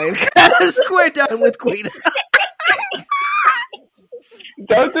last one? Because we're done with Quita.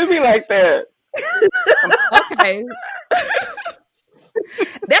 Don't do me like that. Okay.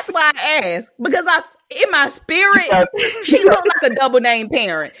 That's why I asked, because in my spirit, she looked like a double name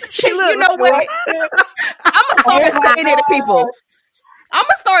parent. You know what? I'm gonna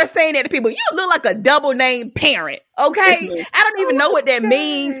start saying it to people. You look like a double name parent. Okay, I don't even know what that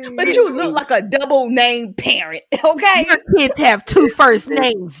means, but you look like a double name parent. Okay, your kids have two first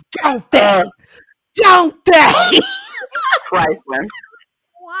names, don't they? Don't they? Trifling.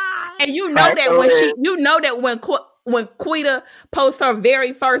 Why? And you know that when Quita posts her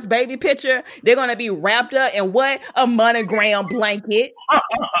very first baby picture, they're gonna be wrapped up in what? A monogram blanket.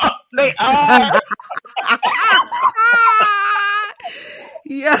 They are.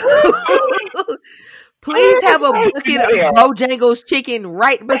 Yeah. Please have a bucket of Bojangles chicken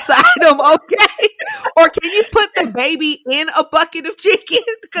right beside them, okay? Or can you put the baby in a bucket of chicken?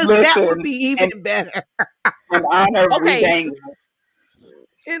 Because that would be even better. In honor of Bojangles.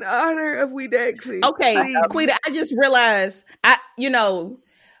 In honor of Weedangle. Okay, Quita, I just realized,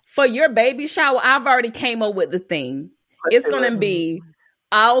 for your baby shower, I've already came up with the theme. It's going to be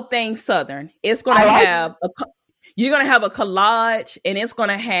all things Southern. It's going to have you're going to have a collage, and it's going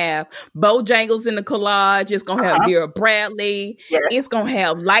to have Bojangles in the collage. It's going to have Vera Bradley. Yes. It's going to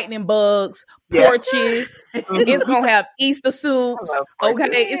have lightning bugs, porches. It's going to have Easter suits. Okay,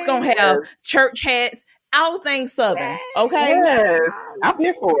 it's going to have church hats. All things Southern, okay? Yes, I'm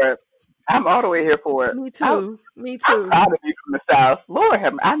here for it. I'm all the way here for it. Me too. I'm proud of you from the South. Lord,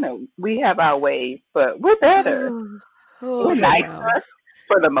 I know we have our ways, but we're better. We're nicer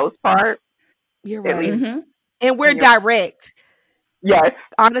for the most part. You're right. And we're direct. Yes.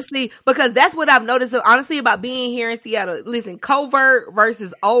 Honestly, because that's what I've noticed, honestly, about being here in Seattle. Listen, covert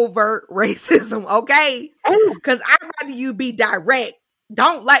versus overt racism, okay? Because I'd rather you be direct.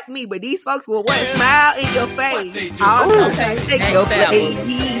 Don't like me, but these folks will smile in your face. Take your place.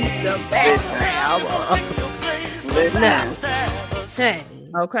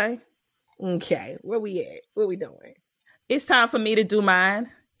 Okay. Where we at? What we doing? It's time for me to do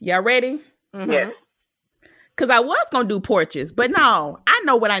mine. Y'all ready? Yes. Because I was going to do Porches, but no, I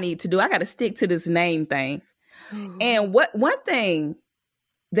know what I need to do. I got to stick to this name thing. And one thing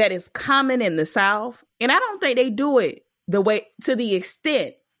that is common in the South, and I don't think they do it to the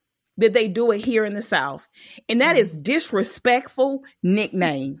extent that they do it here in the South, and that is disrespectful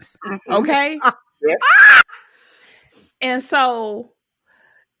nicknames. Okay? Yes. And so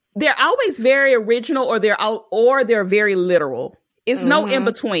they're always very original, or they're very literal. It's no in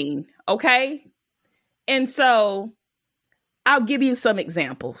between. Okay? And so I'll give you some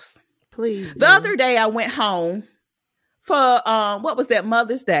examples. Please. The other day I went home for what was that,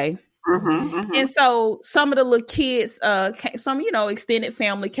 Mother's Day. And so some of the little kids, some extended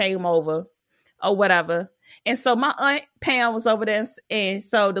family came over or whatever. And so my Aunt Pam was over there, and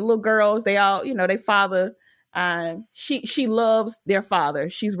so the little girls, they all, their father, she loves their father.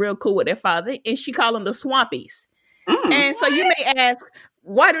 She's real cool with their father, and she called them the Swampies. And so you may ask,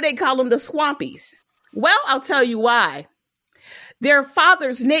 why do they call them the Swampies? Well, I'll tell you why. Their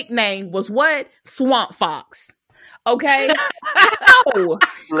father's nickname was what? Swamp Fox. Okay? How?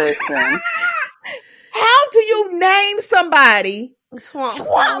 Listen. How do you name somebody Swamp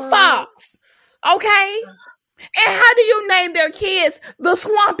Fox? Okay? And how do you name their kids the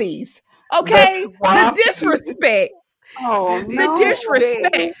Swampies? Okay? The disrespect. Oh, no. The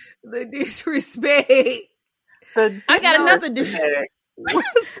disrespect. The disrespect. I got another disrespect.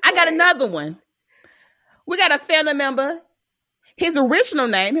 I got another one. We got a family member. His original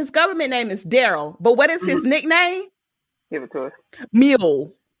name, his government name is Daryl. But what is his nickname? Give it to us.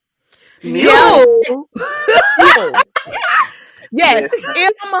 Mule. Mule. Yes.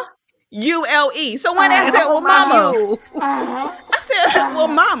 M-U-L-E. So when I said, well, Mama. I said, well,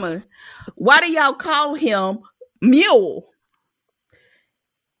 Mama, why do y'all call him Mule?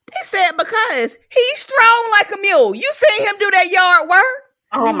 They said, because he's strong like a mule. You seen him do that yard work?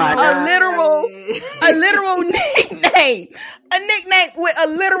 Oh my God. A literal nickname. A nickname with a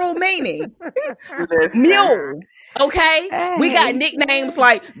literal meaning. Mule. Okay? Hey. We got nicknames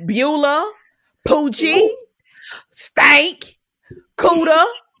like Beulah, Poochie, Stank, Cooter.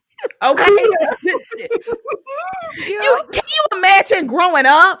 Okay? Can you imagine growing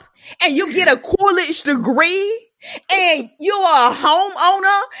up and you get a Coolidge degree and you are a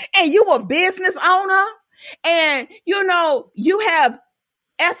homeowner and you a business owner and you have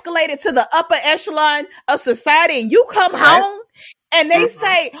escalated to the upper echelon of society, and you come home and they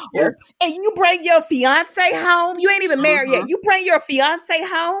say, and you bring your fiance home, you ain't even married yet, you bring your fiance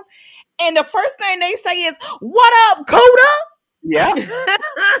home, and the first thing they say is, what up, Cooter? Yeah.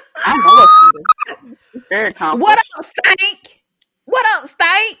 I know Cooter. Very confident. What up, Stank? What up,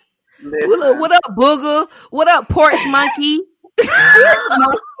 Stank? What up, Booger? What up, Porch Monkey? Please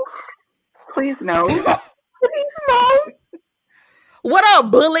no. Please no. What up,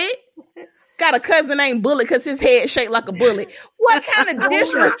 Bullet? Got a cousin named Bullet because his head shaped like a bullet. What kind of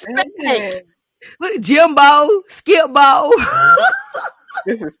disrespect? Look, Jimbo, Skipbo.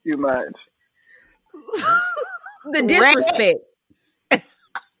 This is too much. The disrespect.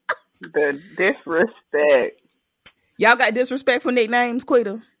 The disrespect. Y'all got disrespectful nicknames,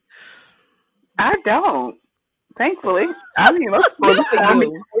 Quita? I don't. Thankfully. I mean, most people call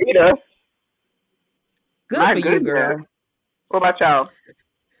me Quita. Good for you, girl. What about y'all?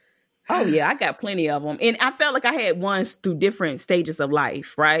 Oh, yeah, I got plenty of them. And I felt like I had ones through different stages of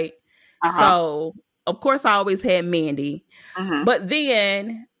life, right? So, of course, I always had Mandy. But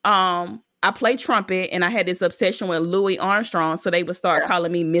then I played trumpet, and I had this obsession with Louis Armstrong, so they would start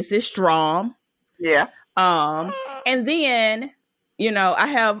calling me Mrs. Strom. Yeah. And then, I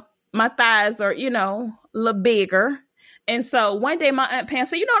have my thighs are, a little bigger. And so one day my Aunt Pam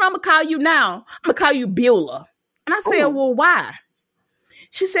said, you know what I'm going to call you now? I'm going to call you Beulah. And I said, well, why?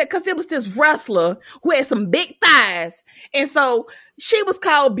 She said, because it was this wrestler who had some big thighs. And so she was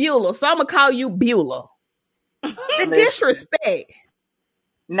called Beulah. So I'm going to call you Beulah. The disrespect.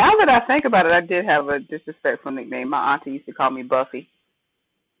 Now that I think about it, I did have a disrespectful nickname. My auntie used to call me Buffy.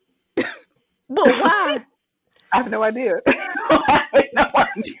 But why? I have no idea.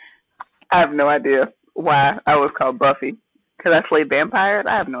 I have no idea why I was called Buffy. Because I slayed vampires?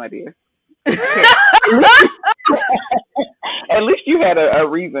 I have no idea. At least you had a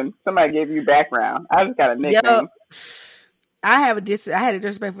reason. Somebody gave you background. I just got a nickname. Yep. I had a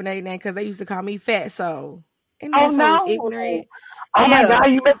disrespectful nickname because they used to call me Fatso. Isn't that so ignorant? Oh my God,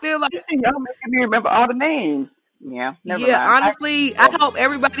 you feel like y'all making me remember all the names. Yeah, never mind. Honestly, I hope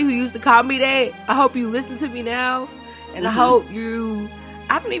everybody who used to call me that, I hope you listen to me now, and I hope you.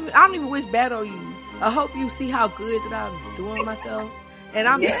 I don't even wish bad on you. I hope you see how good that I'm doing myself, and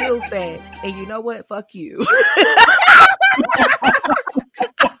I'm still fat. And you know what? Fuck you.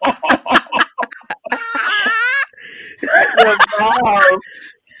 Wow.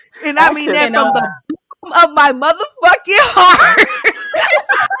 And I mean that from the bottom of my motherfucking heart.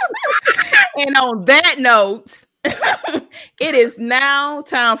 And on that note, it is now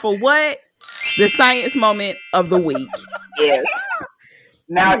time for what? The science moment of the week. Yes.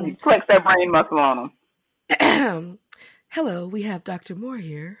 Now you flex that brain muscle on them. Hello, we have Dr. Moore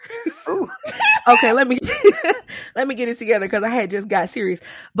here. Okay, let me get it together because I had just got serious.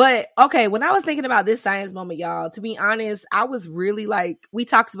 But okay, when I was thinking about this science moment, y'all, to be honest, I was really like, we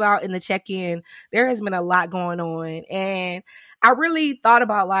talked about in the check-in, there has been a lot going on. And I really thought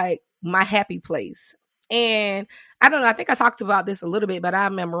about like my happy place. And I don't know, I think I talked about this a little bit, but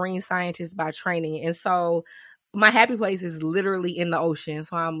I'm a marine scientist by training. And so my happy place is literally in the ocean.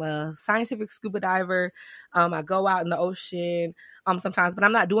 So I'm a scientific scuba diver. I go out in the ocean sometimes, but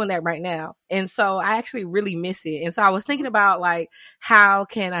I'm not doing that right now. And so I actually really miss it. And so I was thinking about like, how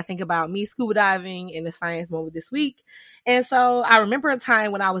can I think about me scuba diving in the science moment this week? And so I remember a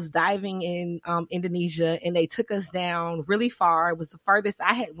time when I was diving in Indonesia and they took us down really far. It was the furthest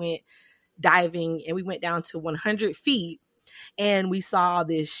I had went diving, and we went down to 100 feet and we saw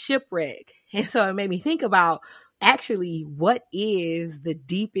this shipwreck. And so it made me think about actually what is the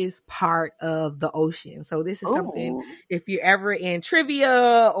deepest part of the ocean. So this is something, if you're ever in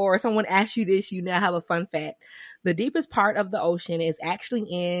trivia or someone asks you this, you now have a fun fact. The deepest part of the ocean is actually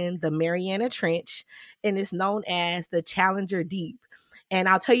in the Mariana Trench, and it's known as the Challenger Deep. And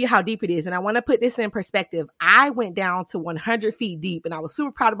I'll tell you how deep it is. And I want to put this in perspective. I went down to 100 feet deep, and I was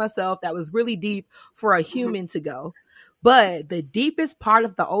super proud of myself. That was really deep for a human to go. But the deepest part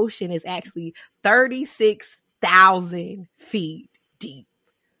of the ocean is actually 36,000 feet deep.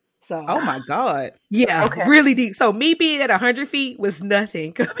 So, oh my God. Yeah, really deep. So me being at 100 feet was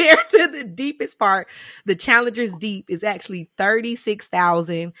nothing compared to the deepest part. The Challenger's Deep is actually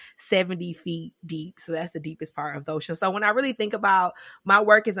 36,070 feet deep. So that's the deepest part of the ocean. So when I really think about my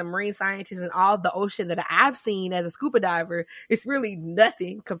work as a marine scientist and all the ocean that I've seen as a scuba diver, it's really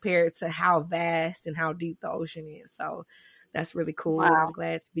nothing compared to how vast and how deep the ocean is. So that's really cool. Wow. I'm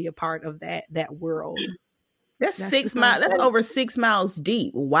glad to be a part of that world. That's 6 miles. That's over 6 miles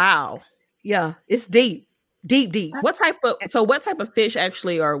deep. Wow. Yeah, it's deep. Deep. What type of fish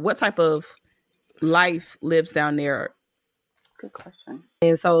actually, or what type of life lives down there? Good question.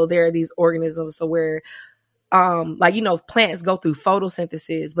 And so there are these organisms where plants go through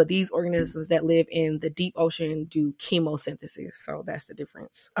photosynthesis, but these organisms that live in the deep ocean do chemosynthesis. So that's the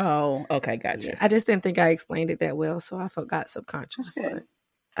difference. Oh, okay, gotcha. Yeah, I just didn't think I explained it that well, so I forgot subconscious. Okay. But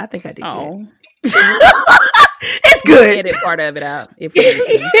I think I did. Oh. It's good. Edit part of it out. If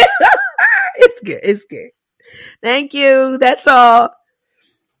It's good. Thank you. That's all.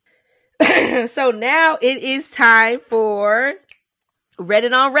 So now it is time for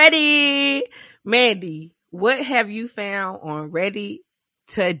Reddit on Ready. Mandy, what have you found on Reddit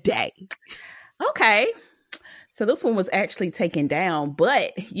today? Okay. So this one was actually taken down,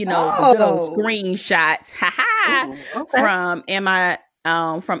 but the good old screenshots from Am I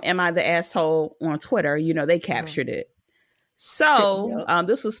the Asshole on Twitter, they captured it. So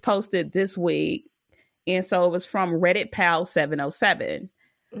this was posted this week. And so it was from Reddit Pal 707.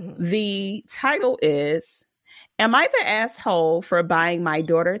 Mm-hmm. The title is, Am I the Asshole for Buying My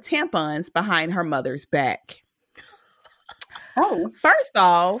Daughter Tampons Behind Her Mother's Back? First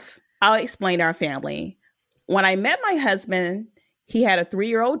off, I'll explain our family. When I met my husband, he had a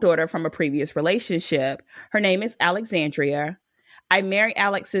 3-year-old daughter from a previous relationship. Her name is Alexandria. I married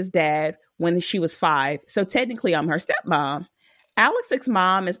Alex's dad when she was 5, so technically I'm her stepmom. Alex's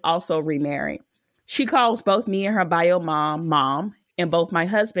mom is also remarried. She calls both me and her bio mom, and both my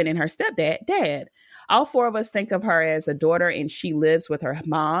husband and her stepdad, dad. All 4 of us think of her as a daughter, and she lives with her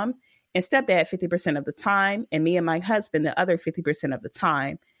mom and stepdad 50% of the time, and me and my husband the other 50% of the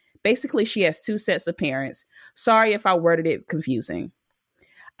time. Basically, she has 2 sets of parents. Sorry if I worded it confusing.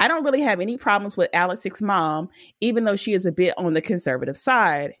 I don't really have any problems with Alex's mom, even though she is a bit on the conservative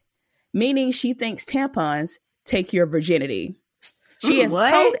side, meaning she thinks tampons take your virginity. She has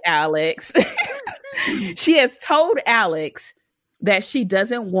told Alex that she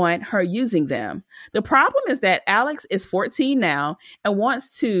doesn't want her using them. The problem is that Alex is 14 now and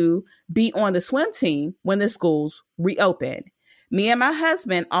wants to be on the swim team when the schools reopen. Me and my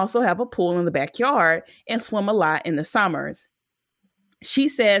husband also have a pool in the backyard and swim a lot in the summers. She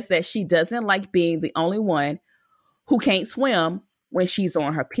says that she doesn't like being the only one who can't swim when she's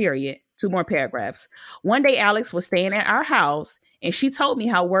on her period. 2 more paragraphs. One day, Alex was staying at our house, and she told me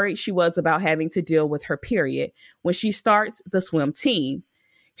how worried she was about having to deal with her period when she starts the swim team.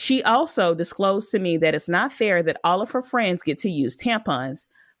 She also disclosed to me that it's not fair that all of her friends get to use tampons.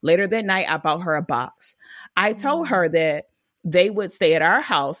 Later that night, I bought her a box. I told her that they would stay at our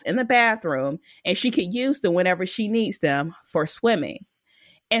house in the bathroom, and she could use them whenever she needs them for swimming,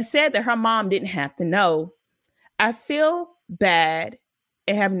 and said that her mom didn't have to know. I feel bad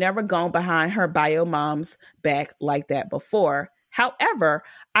and have never gone behind her bio mom's back like that before. However,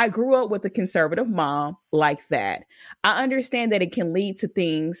 I grew up with a conservative mom like that. I understand that it can lead to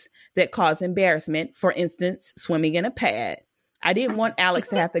things that cause embarrassment. For instance, swimming in a pad. I didn't want Alex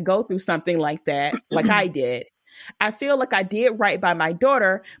to have to go through something like that, like I did. I feel like I did right by my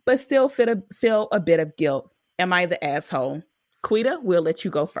daughter, but still feel a bit of guilt. Am I the asshole? Quita, we'll let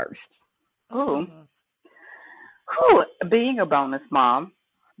you go first. Oh, being a bonus mom,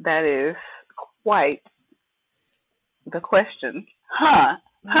 that is quite the question. Huh.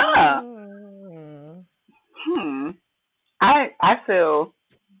 I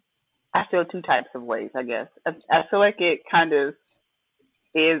feel two types of ways, I guess. I feel like it kind of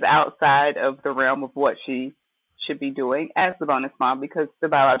is outside of the realm of what she should be doing as the bonus mom, because the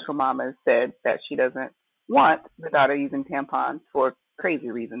biological mom has said that she doesn't want the daughter using tampons for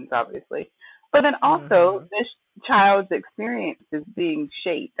crazy reasons, obviously. But then also, this child's experience is being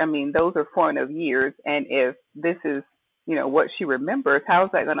shaped. I mean, those are formative years, and if this is, what she remembers, how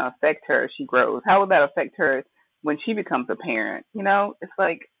is that going to affect her as she grows? How will that affect her when she becomes a parent? It's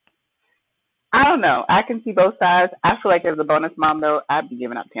like, I don't know. I can see both sides. I feel like as a bonus mom, though, I'd be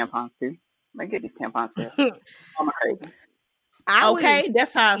giving up tampons too. Get these tampons too. I'm crazy.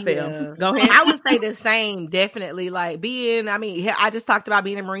 That's how I feel. Yeah. Go ahead. I would say the same, definitely. Like I just talked about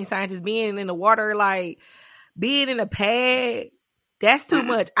being a marine scientist, being in the water, like being in a pad. That's too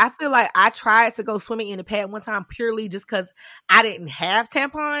much. I feel like I tried to go swimming in a pad one time purely just because I didn't have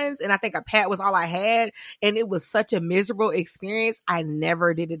tampons, and I think a pad was all I had, and it was such a miserable experience. I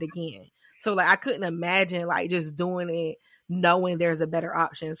never did it again. So like I couldn't imagine like just doing it knowing there's a better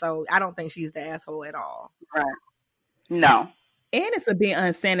option. So I don't think she's the asshole at all. Right. No. And it's a bit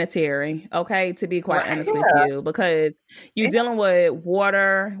unsanitary, okay, to be quite honest with you, because you're dealing with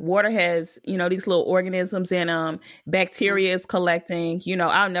water. Water has, these little organisms and bacteria is collecting.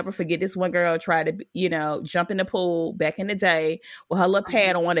 I'll never forget this one girl tried to, jump in the pool back in the day with her little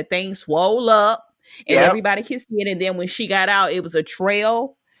pad on. The thing swole up and everybody could see it. And then when she got out, it was a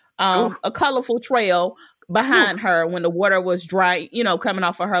trail, a colorful trail behind her when the water was dry, coming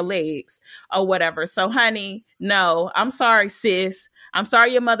off of her legs or whatever. So, honey, no, I'm sorry, sis. I'm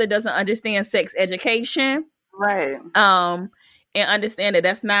sorry your mother doesn't understand sex education. Right. And understand that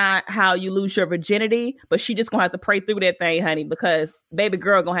that's not how you lose your virginity, but she just gonna have to pray through that thing, honey, because baby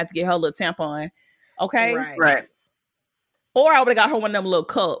girl gonna have to get her little tampon. Okay? Right. Or I would have got her one of them little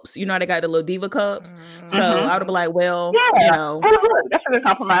cups. They got the little diva cups. So I would have been like, well, That's a good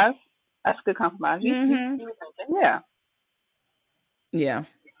compromise. That's a good compromise. Yeah.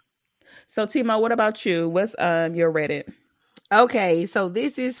 So, Timo, what about you? What's your Reddit? Okay, so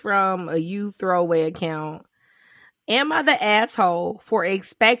this is from a you throwaway account. Am I the asshole for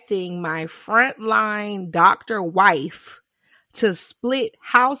expecting my frontline doctor wife to split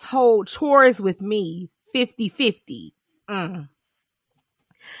household chores with me 50-50?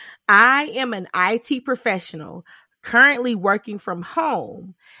 I am an IT professional currently working from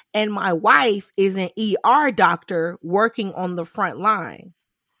home, and my wife is an ER doctor working on the front line.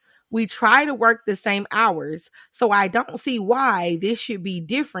 We try to work the same hours, so I don't see why this should be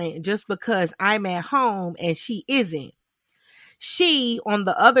different just because I'm at home and she isn't. She, on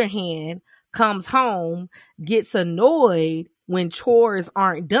the other hand, comes home, gets annoyed when chores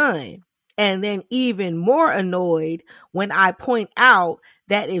aren't done, and then even more annoyed when I point out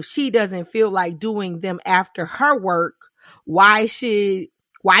that if she doesn't feel like doing them after her work, why should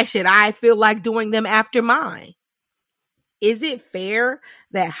I feel like doing them after mine? Is it fair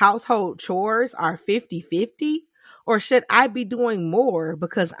that household chores are 50-50? Or should I be doing more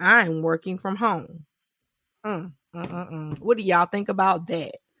because I'm working from home? What do y'all think about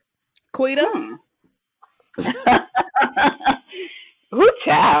that? Quita? Ooh,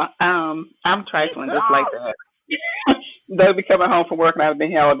 child. I'm trifling just like that. They'll be coming home from work and I've been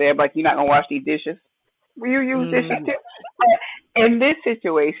here all day. I'm like, you're not going to wash these dishes? Will you use dishes too? In this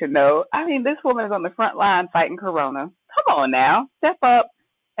situation, though, I mean, this woman is on the front line fighting corona. Come on now. Step up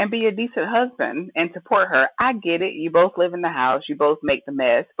and be a decent husband and support her. I get it. You both live in the house. You both make the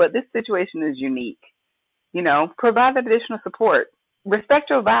mess. But this situation is unique. Provide that additional support. Respect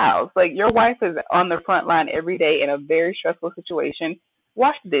your vows. Like, your wife is on the front line every day in a very stressful situation.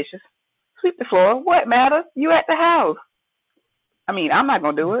 Wash the dishes. Sweep the floor. What matters? You at the house. I mean, I'm not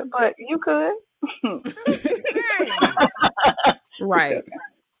going to do it, but you could. Right.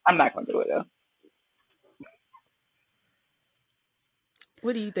 I'm not going to do it, though.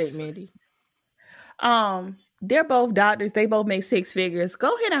 What do you think, Mandy? They're both doctors. They both make six figures.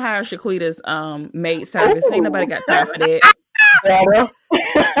 Go ahead and hire Shaquita's maid service. Ain't nobody got time for that.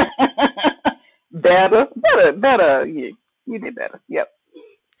 Better. Yeah, you did better. Yep.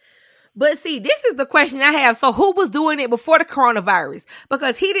 But see, this is the question I have. So who was doing it before the coronavirus?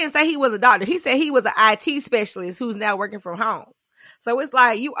 Because he didn't say he was a doctor. He said he was an IT specialist who's now working from home. So it's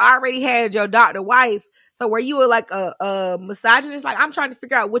like you already had your doctor wife. So were you like a misogynist? Like, I'm trying to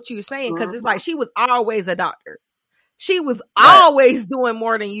figure out what you're saying, because it's like she was always a doctor. She was always doing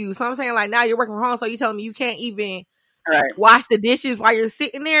more than you. So I'm saying, like, now you're working from home, so you telling me you can't even wash the dishes while you're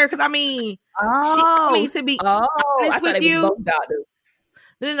sitting there? Because I mean, to be honest with you, both doctors.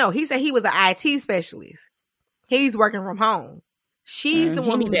 No. He said he was an IT specialist. He's working from home. She's the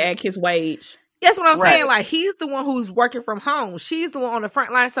one who need to add his wage. That's what I'm saying. Like, he's the one who's working from home. She's the one on the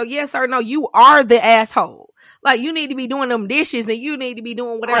front line. So yes or no, you are the asshole. Like, you need to be doing them dishes and you need to be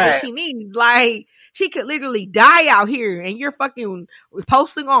doing whatever she needs. Like, she could literally die out here and you're fucking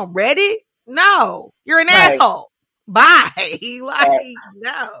posting on Reddit. No, you're an asshole. Bye. Like,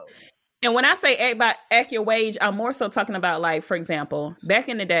 no. And when I say act your wage, I'm more so talking about, like, for example, back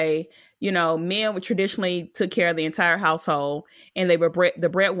in the day, you know, men would traditionally took care of the entire household and they were the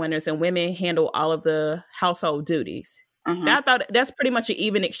breadwinners, and women handle all of the household duties. I thought that's pretty much an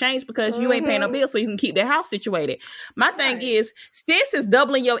even exchange, because you ain't paying no bills, so you can keep the house situated. My thing is, sis is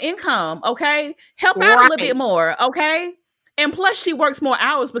doubling your income, okay? Help out a little bit more, okay? And plus, she works more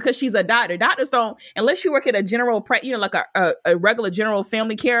hours because she's a doctor. Doctors don't, unless you work at a general, you know, like a regular general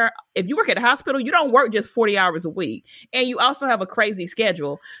family care. If you work at a hospital, you don't work just 40 hours a week. And you also have a crazy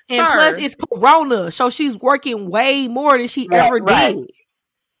schedule. And plus, it's Corona. So she's working way more than she ever did.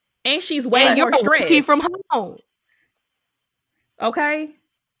 And she's way more stressed. Working from home. Okay?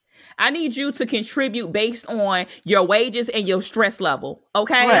 I need you to contribute based on your wages and your stress level.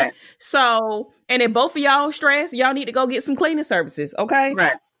 Okay. So, and if both of y'all stressed, y'all need to go get some cleaning services. Okay.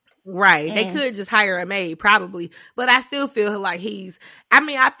 Right. They could just hire a maid probably, but I still feel like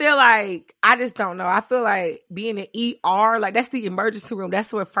I feel like, I just don't know. I feel like being an ER, like that's the emergency room. That's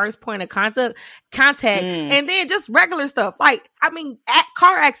the first point of contact. And then just regular stuff. Like, I mean,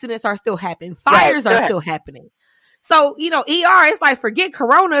 car accidents are still happening. Fires are still happening. So, you know, ER, it's like, forget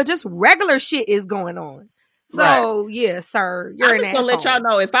Corona, just regular shit is going on. So, yes, sir, you're an asshole. I'm just gonna let y'all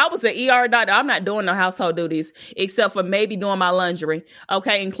know, if I was an ER doctor, I'm not doing no household duties, except for maybe doing my laundry,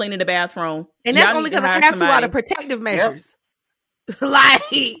 okay, and cleaning the bathroom. And that's only because I have to out of protective measures. Like,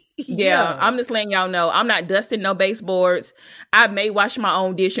 I'm just letting y'all know, I'm not dusting no baseboards. I may wash my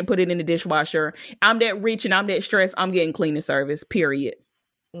own dish and put it in the dishwasher. I'm that rich and I'm that stressed, I'm getting cleaning service, period.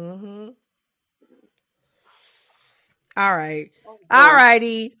 All right. All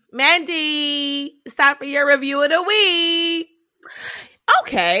righty. Mandy, it's time for your review of the week.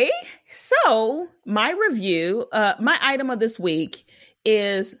 Okay. So my review, my item of this week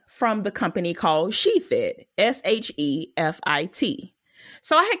is from the company called SheFit, SHEFIT.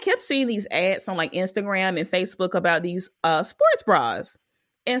 So I had kept seeing these ads on like Instagram and Facebook about these sports bras.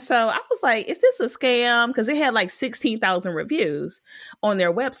 And so I was like, is this a scam? Because it had like 16,000 reviews on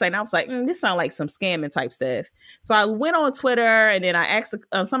their website. And I was like, this sounds like some scamming type stuff. So I went on Twitter and then I asked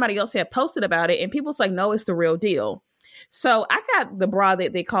somebody else had posted about it. And people was like, no, it's the real deal. So I got the bra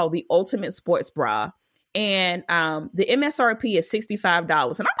that they call the Ultimate Sports Bra. And the MSRP is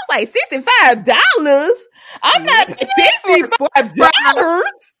 $65. And I was like, $65? I'm not $65.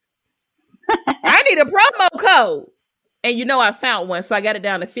 I need a promo code. And you know, I found one, so I got it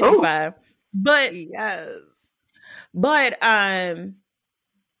down to 55. But let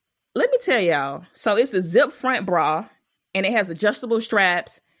me tell y'all. So it's a zip front bra, and it has adjustable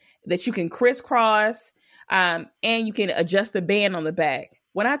straps that you can crisscross, and you can adjust the band on the back.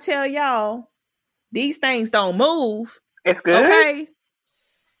 When I tell y'all, these things don't move. It's good. Okay.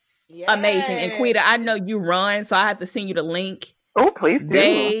 Yes. Amazing. And Quita, I know you run, so I have to send you the link. Oh, please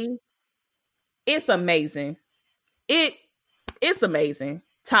do. It's amazing. It's amazing.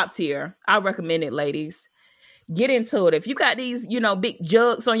 Top tier. I recommend it, ladies. Get into it. If you got these, you know, big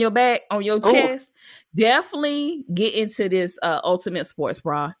jugs on your back, on your chest, definitely get into this Ultimate Sports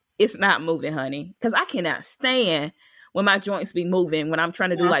Bra. It's not moving, honey. Because I cannot stand when my joints be moving when I'm trying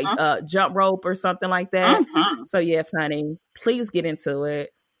to do like jump rope or something like that. So yes, honey, please get into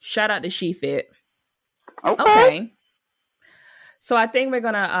it. Shout out to SheFit. Okay. So I think we're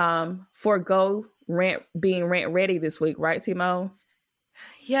gonna forego being rant ready this week, right, Timo?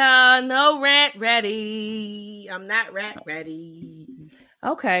 Yeah, no rant ready. I'm not rant ready.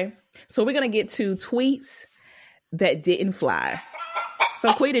 Okay. So we're gonna get to tweets that didn't fly.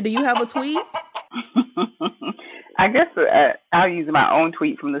 So Quita, do you have a tweet? I guess I'll use my own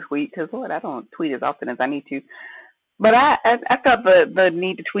tweet from this week because, Lord, I don't tweet as often as I need to. But I felt the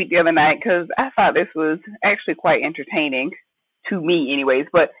need to tweet the other night because I thought this was actually quite entertaining to me anyways.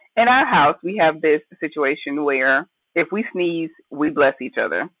 But in our house, we have this situation where if we sneeze, we bless each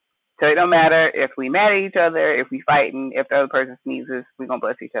other. So it don't matter if we mad at each other, if we fighting, if the other person sneezes, we're going to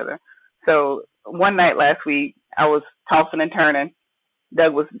bless each other. So one night last week, I was tossing and turning.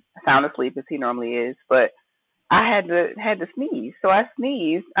 Doug was sound asleep as he normally is, but I had to sneeze. So I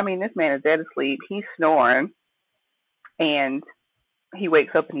sneezed. I mean, this man is dead asleep. He's snoring. And he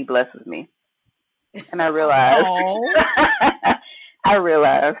wakes up and he blesses me. And I realized I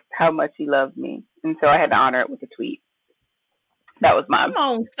realized how much he loved me. And so I had to honor it with a tweet. That was mine. Come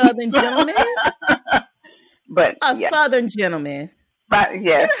on, Southern gentleman. But Southern gentleman. But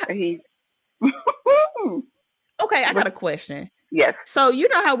yes, he Okay, I got a question. Yes. So you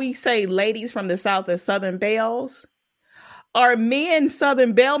know how we say ladies from the South are Southern belles? Are men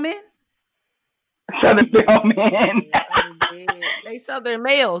Southern bellmen? Southern bellmen. They Southern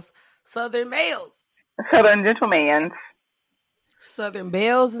males. Southern males. Southern gentlemen. Southern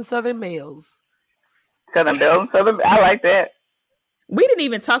belles and Southern males. Southern belles. I like that. We didn't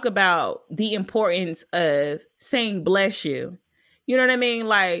even talk about the importance of saying bless you. You know what I mean?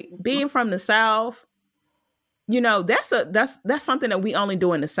 Like being from the South, you know, that's something that we only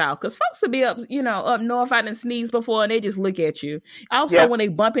do in the South. Because folks will be up north, I didn't sneeze before and they just look at you. Also, when they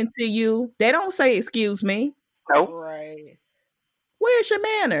bump into you, they don't say excuse me. Nope. Right. Where's your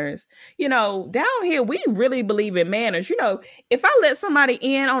manners? You know, down here, we really believe in manners. You know, if I let somebody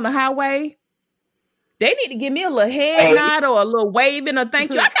in on the highway, they need to give me a little head nod or a little waving or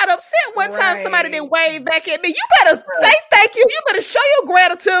thank you. I got upset one time somebody didn't wave back at me. You better say thank you. You better show your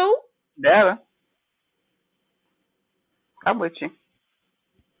gratitude. Yeah. I'm with you.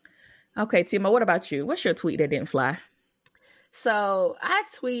 Okay, Timo, what about you? What's your tweet that didn't fly? So I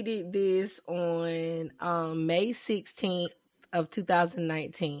tweeted this on May 16th of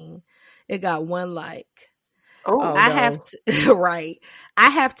 2019. It got 1 like. Have to right. I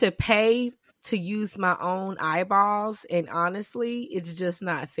have to pay to use my own eyeballs, and honestly, it's just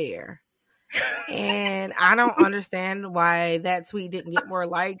not fair. And I don't understand why that tweet didn't get more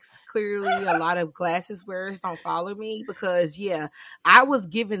likes. Clearly, a lot of glasses wearers don't follow me because, I was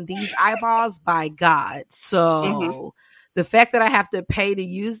given these eyeballs by God. So the fact that I have to pay to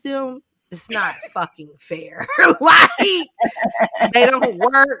use them, it's not fucking fair. Like, they don't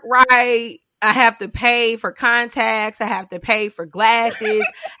work right. I have to pay for contacts. I have to pay for glasses.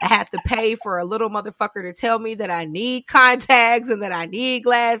 I have to pay for a little motherfucker to tell me that I need contacts and that I need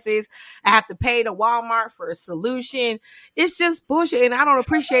glasses. I have to pay to Walmart for a solution. It's just bullshit. And I don't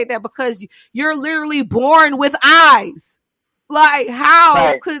appreciate that because you're literally born with eyes. Like,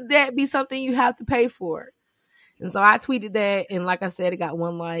 how could that be something you have to pay for? And so I tweeted that. And like I said, it got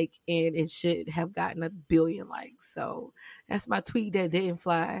 1 like and it should have gotten 1 billion likes. So that's my tweet that didn't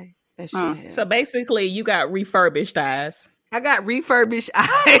fly. So basically, you got refurbished eyes. I got refurbished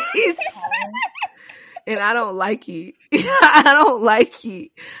eyes. And I don't like it. I don't like it.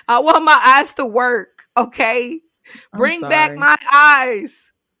 I want my eyes to work, okay? Bring back my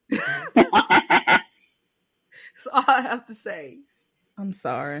eyes. That's all I have to say. I'm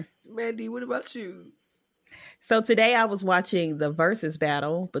sorry. Mandy, what about you? So today I was watching the versus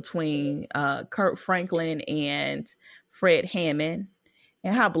battle between Kirk Franklin and Fred Hammond.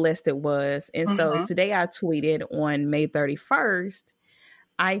 And how blessed it was. And so today I tweeted on May 31st,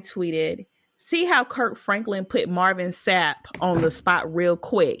 I tweeted, see how Kirk Franklin put Marvin Sapp on the spot real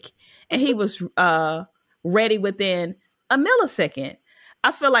quick. And he was ready within a millisecond.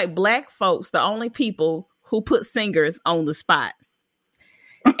 I feel like Black folks, the only people who put singers on the spot.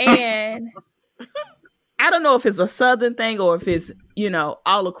 And I don't know if it's a Southern thing or if it's,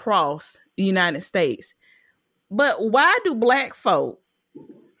 all across the United States. But why do Black folk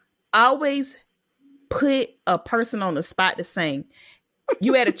always put a person on the spot to sing?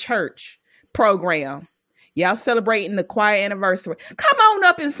 You at a church program, y'all celebrating the choir anniversary. Come on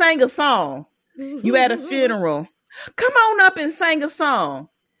up and sing a song. You at a funeral. Come on up and sing a song.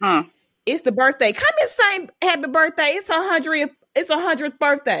 It's the birthday. Come and sing happy birthday. It's 100th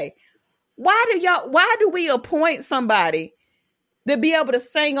birthday. Why do we appoint somebody to be able to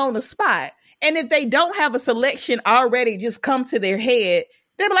sing on the spot? And if they don't have a selection already just come to their head,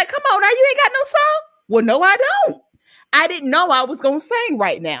 they'll be like, come on now, you ain't got no song? Well, no, I don't. I didn't know I was going to sing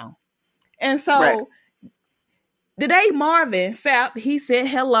right now. And so the day Marvin Sapp, he said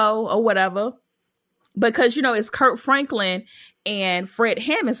hello or whatever. because, you know, it's Kirk Franklin and Fred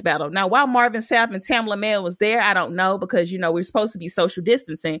Hammond's battle. Now, while Marvin Sapp and Tamla Mann was there, I don't know, because, you know, we're supposed to be social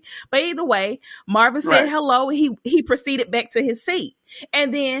distancing. But either way, Marvin said hello. He proceeded back to his seat.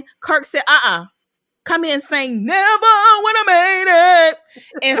 And then Kirk said, come in and sing Never When I Made It.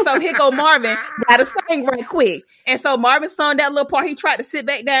 And so here go Marvin, gotta sing right quick. And so Marvin sung that little part. He tried to sit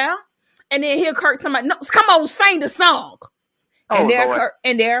back down. And then here Kirk talking about, no, come on, sing the song. And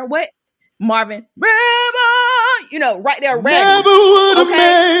there, what? Marvin, you know, right there, never would have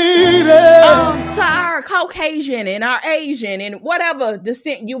made it. To our Caucasian and our Asian and whatever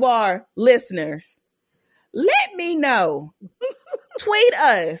descent you are, listeners, let me know. Tweet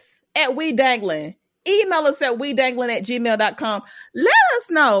us at We Dangling. Email us at wedangling@gmail.com. Let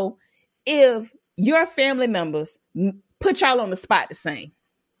us know if your family members put y'all on the spot to sing.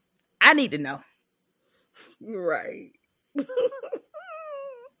 I need to know. Right.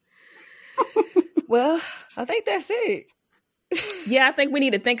 Well, I think that's it. Yeah, I think we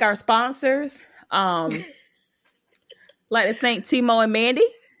need to thank our sponsors. Like to thank Timo and Mandy.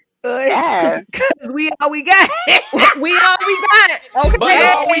 Because we all we got. We all we got. Okay. But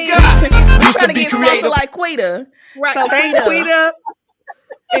all we got. I'm trying to get closer like Quita. Right. So thank Quita.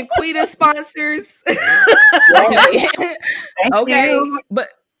 And Quita sponsors. Okay.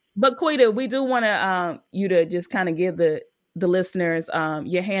 But Quita, we do want to you to just kind of give the listeners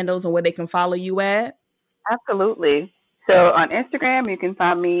your handles and where they can follow you at. Absolutely. So on Instagram, you can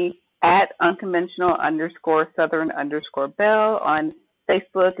find me at unconventional_Southern_Belle. On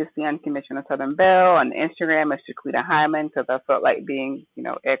Facebook, it's the Unconventional Southern Belle. On Instagram, it's Shaquita Hyman, because I felt like being, you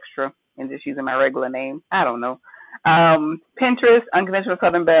know, extra and just using my regular name. I don't know. Pinterest, Unconventional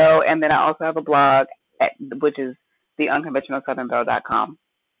Southern Belle. And then I also have a blog, which is theunconventionalsouthernbelle.com.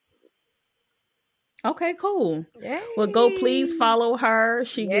 Okay, cool. Yay. Well, go please follow her.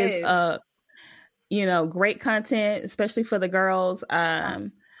 She gives you know, great content, especially for the girls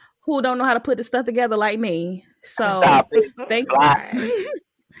who don't know how to put the stuff together like me. So thank you.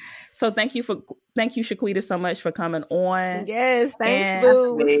 So thank you, Shaquita, so much for coming on. Yes, thanks,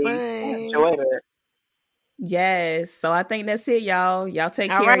 boo. It was fun. Enjoyed it. Yes. So I think that's it, y'all. Y'all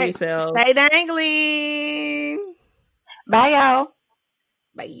take care of yourselves. Stay dangling. Bye, y'all.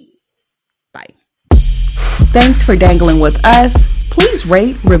 Bye. Bye. Thanks for dangling with us. Please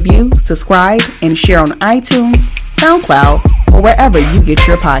rate, review, subscribe, and share on iTunes, SoundCloud, or wherever you get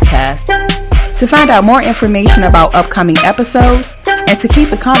your podcast. To find out more information about upcoming episodes and to keep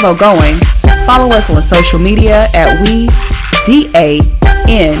the convo going, follow us on social media at WeDanglin.